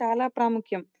విషయాలు చాలా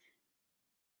ప్రాముఖ్యం.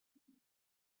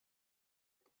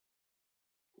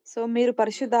 సో, మీరు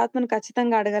పరిశుద్ధాత్మను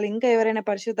ఖచ్చితంగా అడగాలి. ఇంకా ఎవరైనా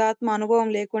పరిశుద్ధాత్మ అనుభవం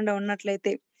లేకుండా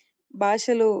ఉన్నట్లయితే,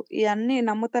 భాషలు ఇయన్నీ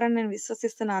నమ్ముతారని నేను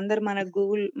విశ్వసిస్తున్నా. అందరూ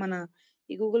మన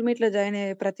ఈ గూగుల్ మీట్‌లో జాయిన్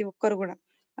అయ్యే ప్రతి ఒక్కరు గూడా.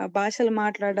 భాషలు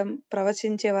మాట్లాడడం,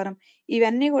 ప్రవచించే వరం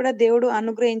ఇవన్నీ గూడా దేవుడు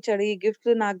అనుగ్రహించాడు. ఈ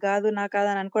గిఫ్ట్‌లు నాకు గాదు, నాకు కాదు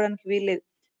అని అనుకోవడానికి వీల్లేదు.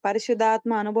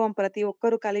 పరిశుద్ధాత్మ అనుభవం ప్రతి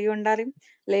ఒక్కరు కలిగి ఉండాలి.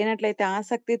 లేనట్లయితే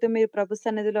ఆసక్తితో మీరు ప్రభు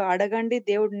సన్నిధిలో అడగండి.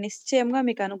 దేవుడు నిశ్చయంగా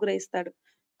మీకు అనుగ్రహిస్తాడు.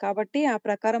 కాబట్టి ఆ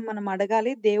ప్రకారం మనం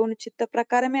అడగాలి. దేవుని చిత్త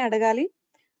ప్రకారమే అడగాలి.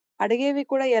 అడిగేవి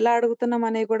కూడా ఎలా అడుగుతున్నాం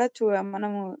అనేవి కూడా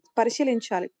మనము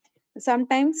పరిశీలించాలి.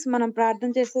 సమ్‌టైమ్స్ మనం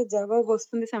ప్రార్థన చేస్తే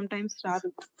జవాబొస్తుంది. సమ్‌టైమ్స్ రాదు.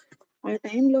 ఆ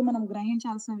టైంలో మనం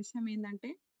గ్రహించాల్సిన విషయం ఏందంటే,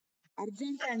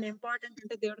 అర్జెంట్ అండ్ ఇంపార్టెంట్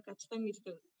ఉంటే దేవుడు ఖచ్చితంగా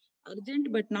ఇస్తాడు. అర్జెంట్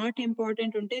బట్ నాట్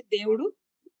ఇంపార్టెంట్ ఉంటే దేవుడు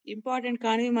ఇంపార్టెంట్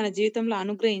కానివి మన జీవితంలో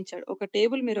అనుగ్రహించాడు. ఒక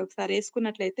టేబుల్ మీరు ఒకసారి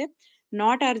యేసుకున్నట్లయితే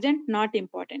నాట్ అర్జెంట్, నాట్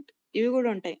ఇంపార్టెంట్ ఇవి గూడా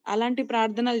ఉంటాయి. అలాంటి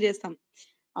ప్రార్థనలు చేస్తాం.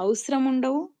 అవసరం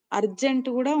ఉండవు, అర్జెంట్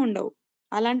గూడా ఉండవు.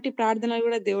 అలాంటి ప్రార్థనలు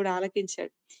గూడా దేవుడు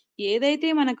ఆలకించాడు. ఏదైతే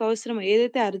మనకు అవసరమో,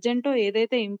 ఏదైతే అర్జెంటో,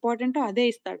 ఏదైతే ఇంపార్టెంటో అదే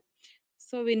ఇస్తాడు.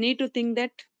 So, we need to think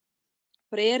that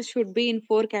prayer should be in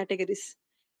 4 categories.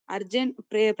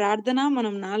 ప్రార్థన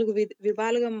మనం 4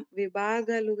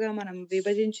 విభాగాలుగా మనం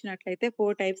విభజించినట్లయితే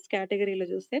 4 టైప్స్ కేటగరీలో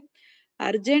చూస్తే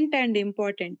urgent and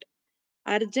important,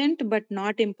 urgent but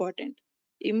not important,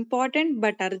 important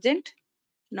but urgent,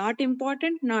 not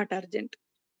important, not urgent.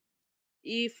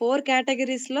 ఈ 4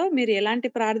 కేటగరీస్‌లో మీరు ఎలాంటి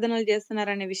ప్రార్థనలు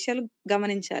చేస్తున్నారనే విషయాలు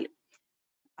గమనించాలి.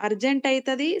 అర్జెంట్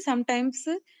అయితది. సమ్‌టైమ్స్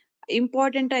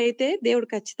ఇంపార్టెంట్ అయితే దేవుడు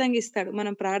ఖచ్చితంగా ఇస్తాడు.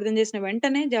 మనం ప్రార్థన చేసిన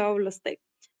వెంటనే జవాబులొస్తాయి.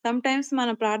 సమ్‌టైమ్స్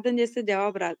మనం ప్రార్థన చేస్తే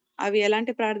జవాబు రాదు. అవి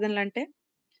ఎలాంటి ప్రార్థనలంటే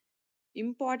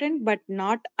ఇంపార్టెంట్ బట్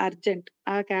నాట్ అర్జెంట్.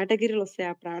 ఆ కేటగరీలో వస్తాయి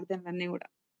ఆ ప్రార్థనలన్నీ గూడా.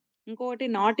 ఇంకొకటి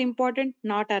నాట్ ఇంపార్టెంట్,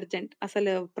 నాట్ అర్జెంట్.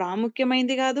 అసలు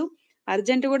ప్రాముఖ్యమైనది గాదు.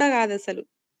 అర్జెంట్ గూడా గాదసలు.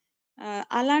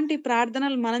 అలాంటి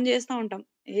ప్రార్థనలు మనం చేస్తా ఉంటాం.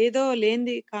 ఏదో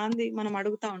లేనిది, కానిది మనం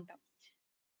అడుగుతా ఉంటాం.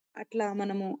 అట్లా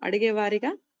మనము అడిగే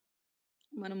వారిగా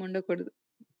మనం ఉండకూడదు.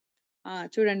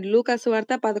 చూడండి లూకా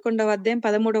సువార్త 11వ అధ్యాయం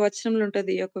 13వ వచనంలో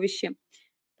ఉంటది ఈ యొక్క విషయం.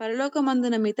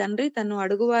 పరలోకమందున మీ తండ్రి తన్ను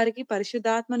అడుగువారికి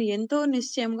పరిశుద్ధాత్మను ఎంతో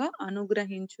నిశ్చయంగా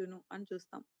అనుగ్రహించును అని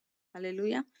చూస్తాం.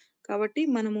 హల్లెలూయా! కాబట్టి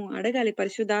మనము అడగాలి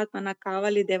పరిశుద్ధాత్మ నాకు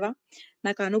కావాలి దేవా!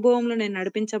 నాకు అనుభవంలో నేను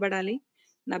నడిపించబడాలి.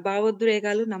 నా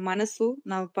భావోద్వేగాలు, నా మనసు,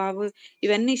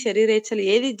 ఇవన్నీ శరీరేచ్ఛలు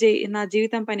ఏది నా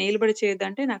జీవితం పైన ఏలుబడి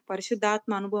చేయొద్దంటే నాకు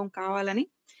పరిశుద్ధాత్మ అనుభవం కావాలని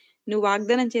నువ్వు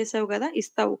వాగ్దానం చేసావు గదా!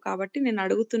 ఇస్తావు. కాబట్టి నేను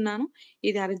అడుగుతున్నాను.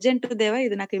 ఇది అర్జెంట్ దేవా!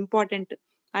 ఇది నాకు ఇంపార్టెంట్.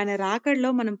 ఆయన రాకడలో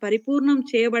మనం పరిపూర్ణం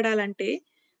చేయబడాలంటే,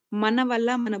 మన వల్ల,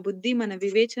 మన బుద్ధి, మన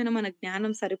వివేచన, మన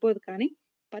జ్ఞానం సరిపోదు కానీ,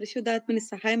 పరిశుద్ధాత్మని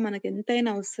సహాయం మనకెంతైనా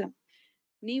అవసరం.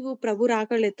 నీవు ప్రభు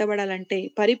రాకడలో ఎత్తబడాలంటే,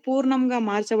 పరిపూర్ణంగా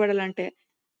మార్చబడాలంటే,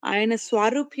 ఆయన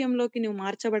స్వారూప్యంలోకి నువ్వు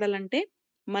మార్చబడాలంటే,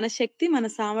 మన శక్తి, మన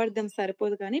సామర్థ్యం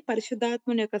సరిపోదు కానీ,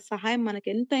 పరిశుద్ధాత్మని యొక్క సహాయం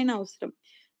మనకెంతైనా అవసరం.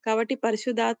 కాబట్టి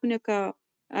పరిశుద్ధాత్మని యొక్క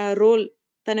రోల్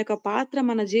తన యొక్క పాత్ర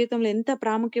మన జీవితంలో ఎంత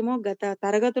ప్రాముఖ్యమో గత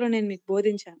తరగతిలో నేను మీకు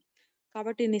బోధించాను.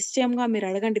 కాబట్టి నిశ్చయంగా మీరు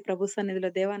అడగండి ప్రభు సన్నిధిలో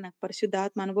దేవా నాకు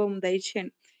పరిశుద్ధాత్మ అనుభవం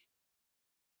దయచేయండి.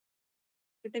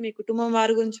 అంటే మీ కుటుంబం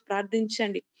వారి గురించి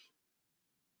ప్రార్థించండి.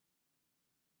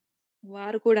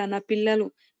 వారు కూడా నా పిల్లలు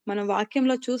మన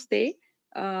వాక్యంలో చూస్తే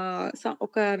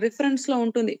ఒక రిఫరెన్స్‌లో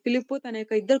ఉంటుంది. ఫిలిప్పు తన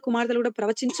యొక్క ఇద్దరు కుమార్తెలు కూడా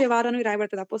ప్రవచించేవారు అని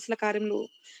రాయబడతది. అపోస్తల కార్యములు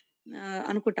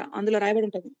అనుకుంటా. అందులో రాయబడి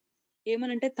ఉంటది.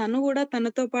 ఏమనంటే తను గూడా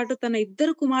తనతో పాటు తన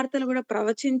ఇద్దరు కుమార్తెలు గూడా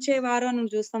ప్రవచించేవారు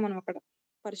అని చూస్తాం మనం అక్కడ.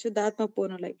 పరిశుద్ధాత్మ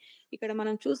పూర్ణులై. ఇక్కడ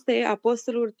మనం చూస్తే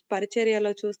అపోస్తలుల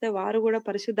పరిచర్యలో చూస్తే వారు గూడా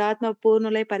పరిశుద్ధాత్మ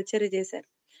పూర్ణులై పరిచర్య చేశారు.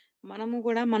 మనము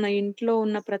గూడా మన ఇంట్లో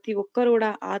ఉన్న ప్రతి ఒక్కరు గూడా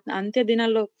అంత్య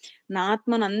దినాల్లో నా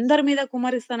ఆత్మను అందరి మీద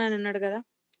కుమ్మరిస్తానని అన్నాడు గదా!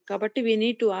 కాబట్టి వి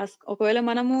నీడ్ టు ఆస్క్. ఒకవేళ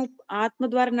మనము ఆత్మ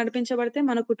ద్వారా నడిపించబడితే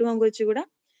మన కుటుంబం గురించి గూడా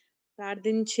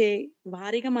ప్రార్థించే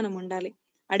వారిగా మనముండాలి.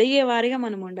 అడిగే వారిగా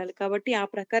మనముండాలి. కాబట్టి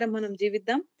ఆ ప్రకారం మనం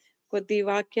జీవిద్దాం. కొద్ది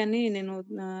వాక్యాన్ని నేను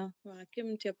వాక్యం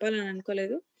చెప్పాలని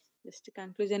అనుకోలేదు. జస్ట్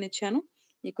కన్క్లూజన్ ఇచ్చాను.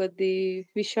 ఈ కొద్ది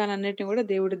విషయాలన్నిటిని గూడా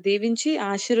దేవుడు దీవించి,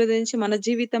 ఆశీర్వదించి మన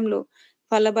జీవితంలో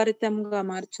ఫలభరితంగా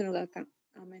మార్చునుగాక.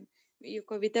 ఆమేన్. ఈ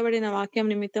యొక్క విత్తబడిన వాక్యం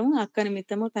నిమిత్తము, అక్క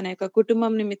నిమిత్తము, తన యొక్క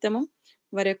కుటుంబం నిమిత్తము,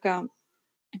 వారి యొక్క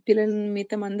పిల్లల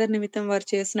నిమిత్తం, అందరి నిమిత్తం వారు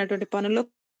చేసినటువంటి పనుల్లో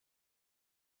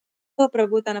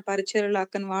ప్రభు తన పరిచర్యలో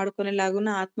అక్కను వాడుకునేలాగున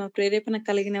ఆత్మ ప్రేరేపణ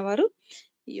కలిగిన వారు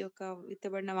ఈ యొక్క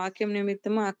విత్తబడిన వాక్యం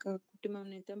నిమిత్తము అక్క కుటుంబం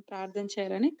నిమిత్తం ప్రార్థన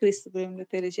చేయాలని క్రీస్తు ప్రేమలో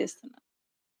తెలియజేస్తున్నాను.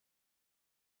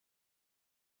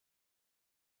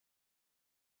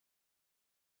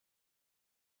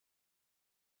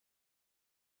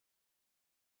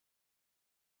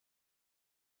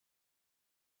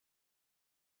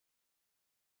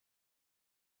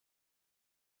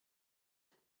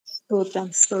 స్తోత్రం,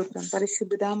 స్తోత్రం.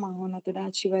 పరిశుద్ధుడా, మహోన్నతుడా,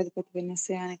 జీవాధిపతి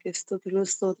నిశ్చయానికి స్తుతులు,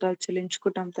 స్తోత్రాలు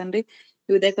చెల్లించుకుంటాం తండ్రి.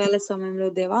 ఈ ఉదయకాల సమయంలో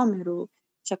దేవా మీరు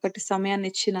చక్కటి సమయాన్ని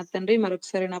ఇచ్చిన తండ్రి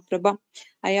మరొకసారి నా ప్రభ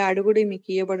అయ్యా అడుగుడి మీకు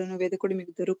ఇయ్యబడును, వెదుకుడి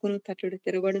మీకు దొరుకును, తట్టుడి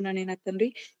తెరవడునని నా తండ్రి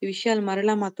ఈ విషయాలు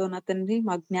మరలా మాతో నా తండ్రి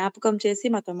మా జ్ఞాపకం చేసి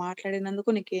మాతో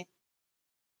మాట్లాడినందుకు నీకే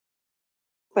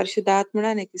పరిశుద్ధాత్ముడా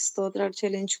నీకు స్తోత్రాలు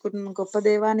చెల్లించుకుంటున్న గొప్ప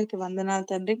దేవానికి వందనాలు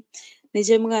తండ్రి.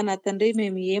 నిజంగా నా తండ్రి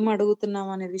మేము ఏం అడుగుతున్నాం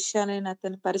అనే విషయాన్ని నా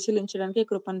తండ్రి పరిశీలించడానికి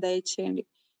కృపను దయచేయండి.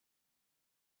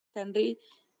 తండ్రి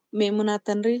మేము నా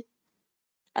తండ్రి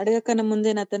అడగకన్నా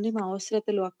ముందే నా తండ్రి మా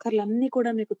అవసరతలు, అక్కర్లన్నీ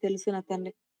కూడా మీకు తెలుసు నా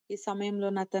తండ్రి. ఈ సమయంలో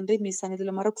నా తండ్రి మీ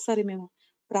సన్నిధిలో మరొకసారి మేము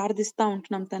ప్రార్థిస్తా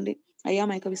ఉంటున్నాం తండ్రి. అయ్యా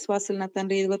మా యొక్క విశ్వాసులు నా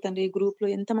తండ్రి ఇదిగో తండ్రి ఈ గ్రూప్‌లో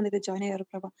ఎంతమందైతే జాయిన్ అయ్యారో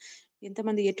ప్రభా!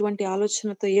 ఎంతమంది ఎటువంటి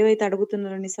ఆలోచనతో ఏవైతే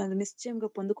అడుగుతున్నారో నిశ్చయంగా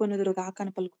పొందుకొనుదురు గాక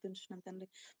అని పలుకుతుంటున్నాం తండ్రి.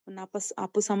 ఉన్న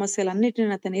అప్పు సమస్యలన్నిటిని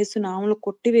నా తండ్రి యేసు నామములో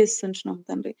కొట్టివేస్తుంటున్నాం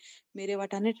తండ్రి. మీరే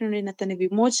వాటన్నిటి నుండి నా తండ్రి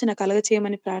విమోచన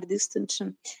కలగచేయమని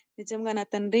ప్రార్థిస్తుంటున్నాం. నిజంగా నా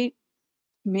తండ్రి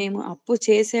మేము అప్పు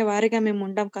చేసేవారిగా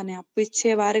మేముండం. కానీ అప్పు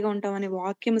ఇచ్చేవారిగా ఉంటామని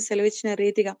వాక్యం సెలవిచ్చిన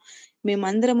రీతిగా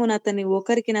మేమందరము నాతన్ని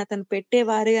ఒకరికి నాతన్ని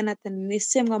పెట్టేవారిగా నాతన్ని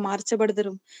నిశ్చయంగా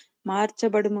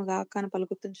మార్చబడుము గాక అని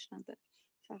పలుకుతుంటున్నాను తండ్రి.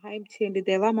 సహాయం చేయండి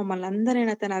దేవా! మమ్మల్ని అందరిని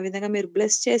నాతను ఆ విధంగా మీరు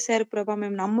బ్లెస్ చేశారు ప్రభా!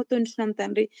 మేము నమ్ముతుంటున్నాం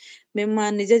తండ్రి. మేము మా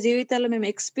నిజ జీవితాల్లో మేము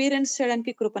ఎక్స్‌పీరియన్స్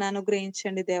చేయడానికి కృపను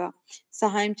అనుగ్రహించండి దేవా!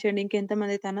 సహాయం చేయండి.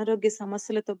 ఇంకెంతమందైతే అనారోగ్య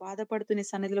సమస్యలతో బాధపడుతూ నీ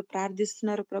సన్నిధిలో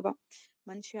ప్రార్థిస్తున్నారో ప్రభా!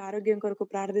 మంచి ఆరోగ్యం కొరకు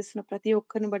ప్రార్థిస్తున్న ప్రతి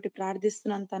ఒక్కరిని బట్టి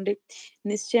ప్రార్థిస్తున్నాను తండ్రి.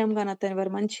 నిశ్చయంగా నా తండ్రి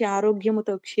వారు మంచి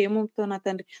ఆరోగ్యముతో, క్షేమంతో నా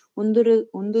తండ్రి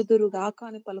ఉందుదురుగాక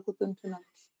అని పలుకుతుంటున్నాను.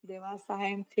 దేవా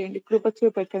సహాయం చేయండి. కృప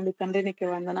చూపెట్టండి తండ్రి నీకు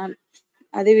వందనాలు.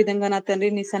 అదే విధంగా నా తండ్రి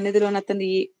నీ సన్నిధిలో నా తండ్రి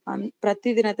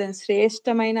ప్రతిది నా తండ్రి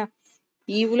శ్రేష్టమైన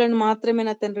ఈవులను మాత్రమే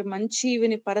నా తండ్రి మంచి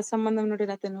ఈవిని పరసంబంధం నుండి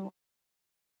నా తండ్రి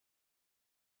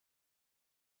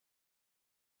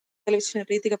కలిగించిన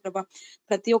రీతిగా ప్రభా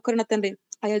ప్రతి ఒక్కరు నా తండ్రి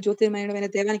ఆయా జ్యోతిర్మయుడమైన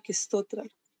దేవానికి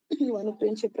స్తోత్రాలు. నువ్వు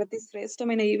అనుగ్రహించే ప్రతి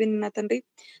శ్రేష్టమైన ఈవెని నా తండ్రి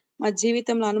మా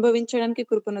జీవితంలో అనుభవించడానికి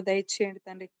కృపను దయచేయండి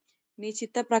తండ్రి. నీ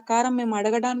చిత్త ప్రకారం మేము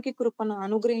అడగడానికి కృపను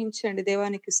అనుగ్రహించండి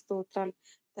దేవానికి స్తోత్రాలు.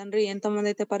 తండ్రి ఎంతమంది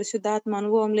అయితే పరిశుద్ధాత్మ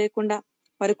అనుభవం లేకుండా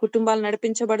వారి కుటుంబాలు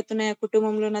నడిపించబడుతున్నాయి. ఆ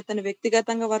కుటుంబంలో నా తను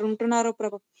వ్యక్తిగతంగా వారు ఉంటున్నారో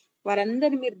ప్రభ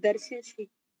వారందరిని మీరు దర్శించి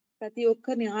ప్రతి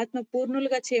ఒక్కరిని ఆత్మ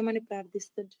పూర్ణులుగా చేయమని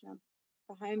ప్రార్థిస్తుంటున్నాను.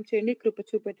 సహాయం చేయండి. కృప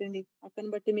చూపెట్టండి. అక్కను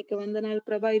బట్టి మీకు వందనాలు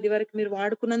ప్రభా! ఇదివరకు మీరు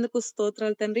వాడుకున్నందుకు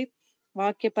స్తోత్రాలు తండ్రి.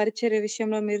 వాక్య పరిచర్య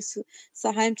విషయంలో మీరు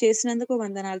సహాయం చేసినందుకు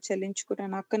వందనాలు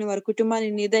చెల్లించుకుంటాను. అక్కని వారి కుటుంబాన్ని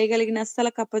నీ దయగలిగిన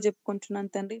హస్తాలకు అప్పజెప్పుకుంటున్నాను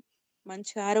తండ్రి.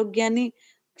 మంచి ఆరోగ్యాన్ని,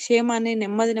 క్షేమాన్ని,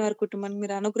 నెమ్మదిని వారి కుటుంబానికి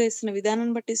మీరు అనుగ్రహిస్తున్న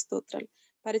విధానాన్ని బట్టి స్తోత్రాలు.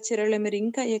 పరిచర్యలో మీరు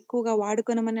ఇంకా ఎక్కువగా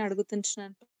వాడుకొనమని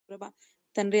అడుగుతుంటున్నాను ప్రభా!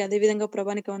 తండ్రి అదే విధంగా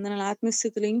ప్రభా నీకు వందనాలు.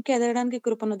 ఆత్మస్థితులు ఇంకా ఎదగడానికి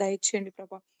కృపను దయచేయండి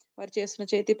ప్రభా! వారు చేస్తున్న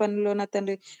చేతి పనుల్లో నా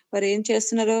తండ్రి వారు ఏం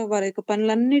చేస్తున్నారో వారి యొక్క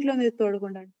పనులన్నిట్లో మీరు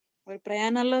తోడుగుండండి. వారి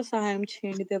ప్రయాణాల్లో సహాయం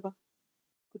చేయండి దేవా!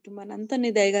 కుటుంబాన్నంతా నీ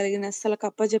దయగలిగిన హస్తాలకు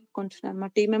అప్పజెప్పుకుంటున్నాను. మా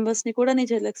టీమ్ మెంబర్స్‌ని కూడా నీ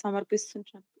చేతులకు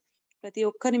సమర్పిస్తుంటున్నాను. ప్రతి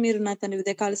ఒక్కరిని మీరు నా తండ్రి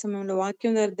ఉదయకాల సమయంలో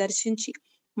వాక్యం ద్వారా దర్శించి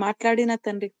మాట్లాడి నా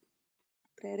తండ్రి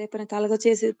ప్రేరేపణ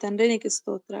కలుగచేసి తండ్రి నీకు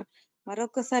స్తోత్రాలు.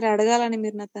 మరొక్కసారి అడగాలని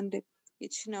మీరు నా తండ్రి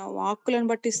ఇచ్చిన వాక్కులను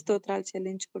బట్టి స్తోత్రాలు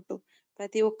చెల్లించుకుంటూ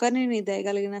ప్రతి ఒక్కరిని నీ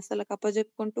దయగలిగిన హస్తాలకు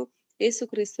అప్పజెప్పుకుంటూ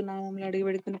యేసుక్రీస్తు నామములో అడిగి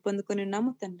వేడుకొని పొందుకొని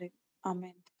ఉన్నాము తండ్రి.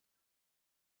 ఆమేన్.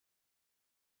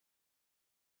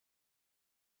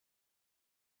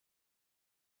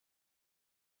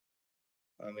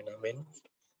 ఆమేన్. ఆమేన్.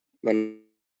 మన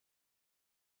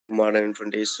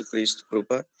కుమారుడైనటువంటి యేసుక్రీస్తు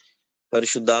కృప,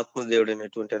 పరిశుద్ధాత్మ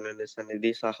దేవుడైనటువంటి అన్యోన్య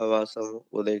సన్నిధి, సహవాసము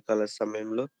ఉదయకాల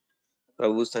సమయంలో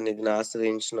ప్రభు సన్నిధిని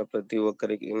ఆశ్రయించిన ప్రతి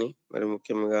ఒక్కరికిని, మరి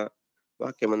ముఖ్యంగా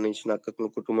వాక్యం అందించిన అక్కకును,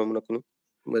 కుటుంబమునకును,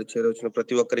 మరి చేరవచ్చిన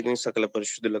ప్రతి ఒక్కరికి, సకల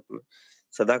పరిశుద్ధులకు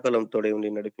సదాకాలం తోడై ఉండి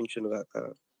నడిపించును గాక.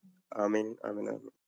 ఆమేన్. ఆమేన్. ఆమేన్.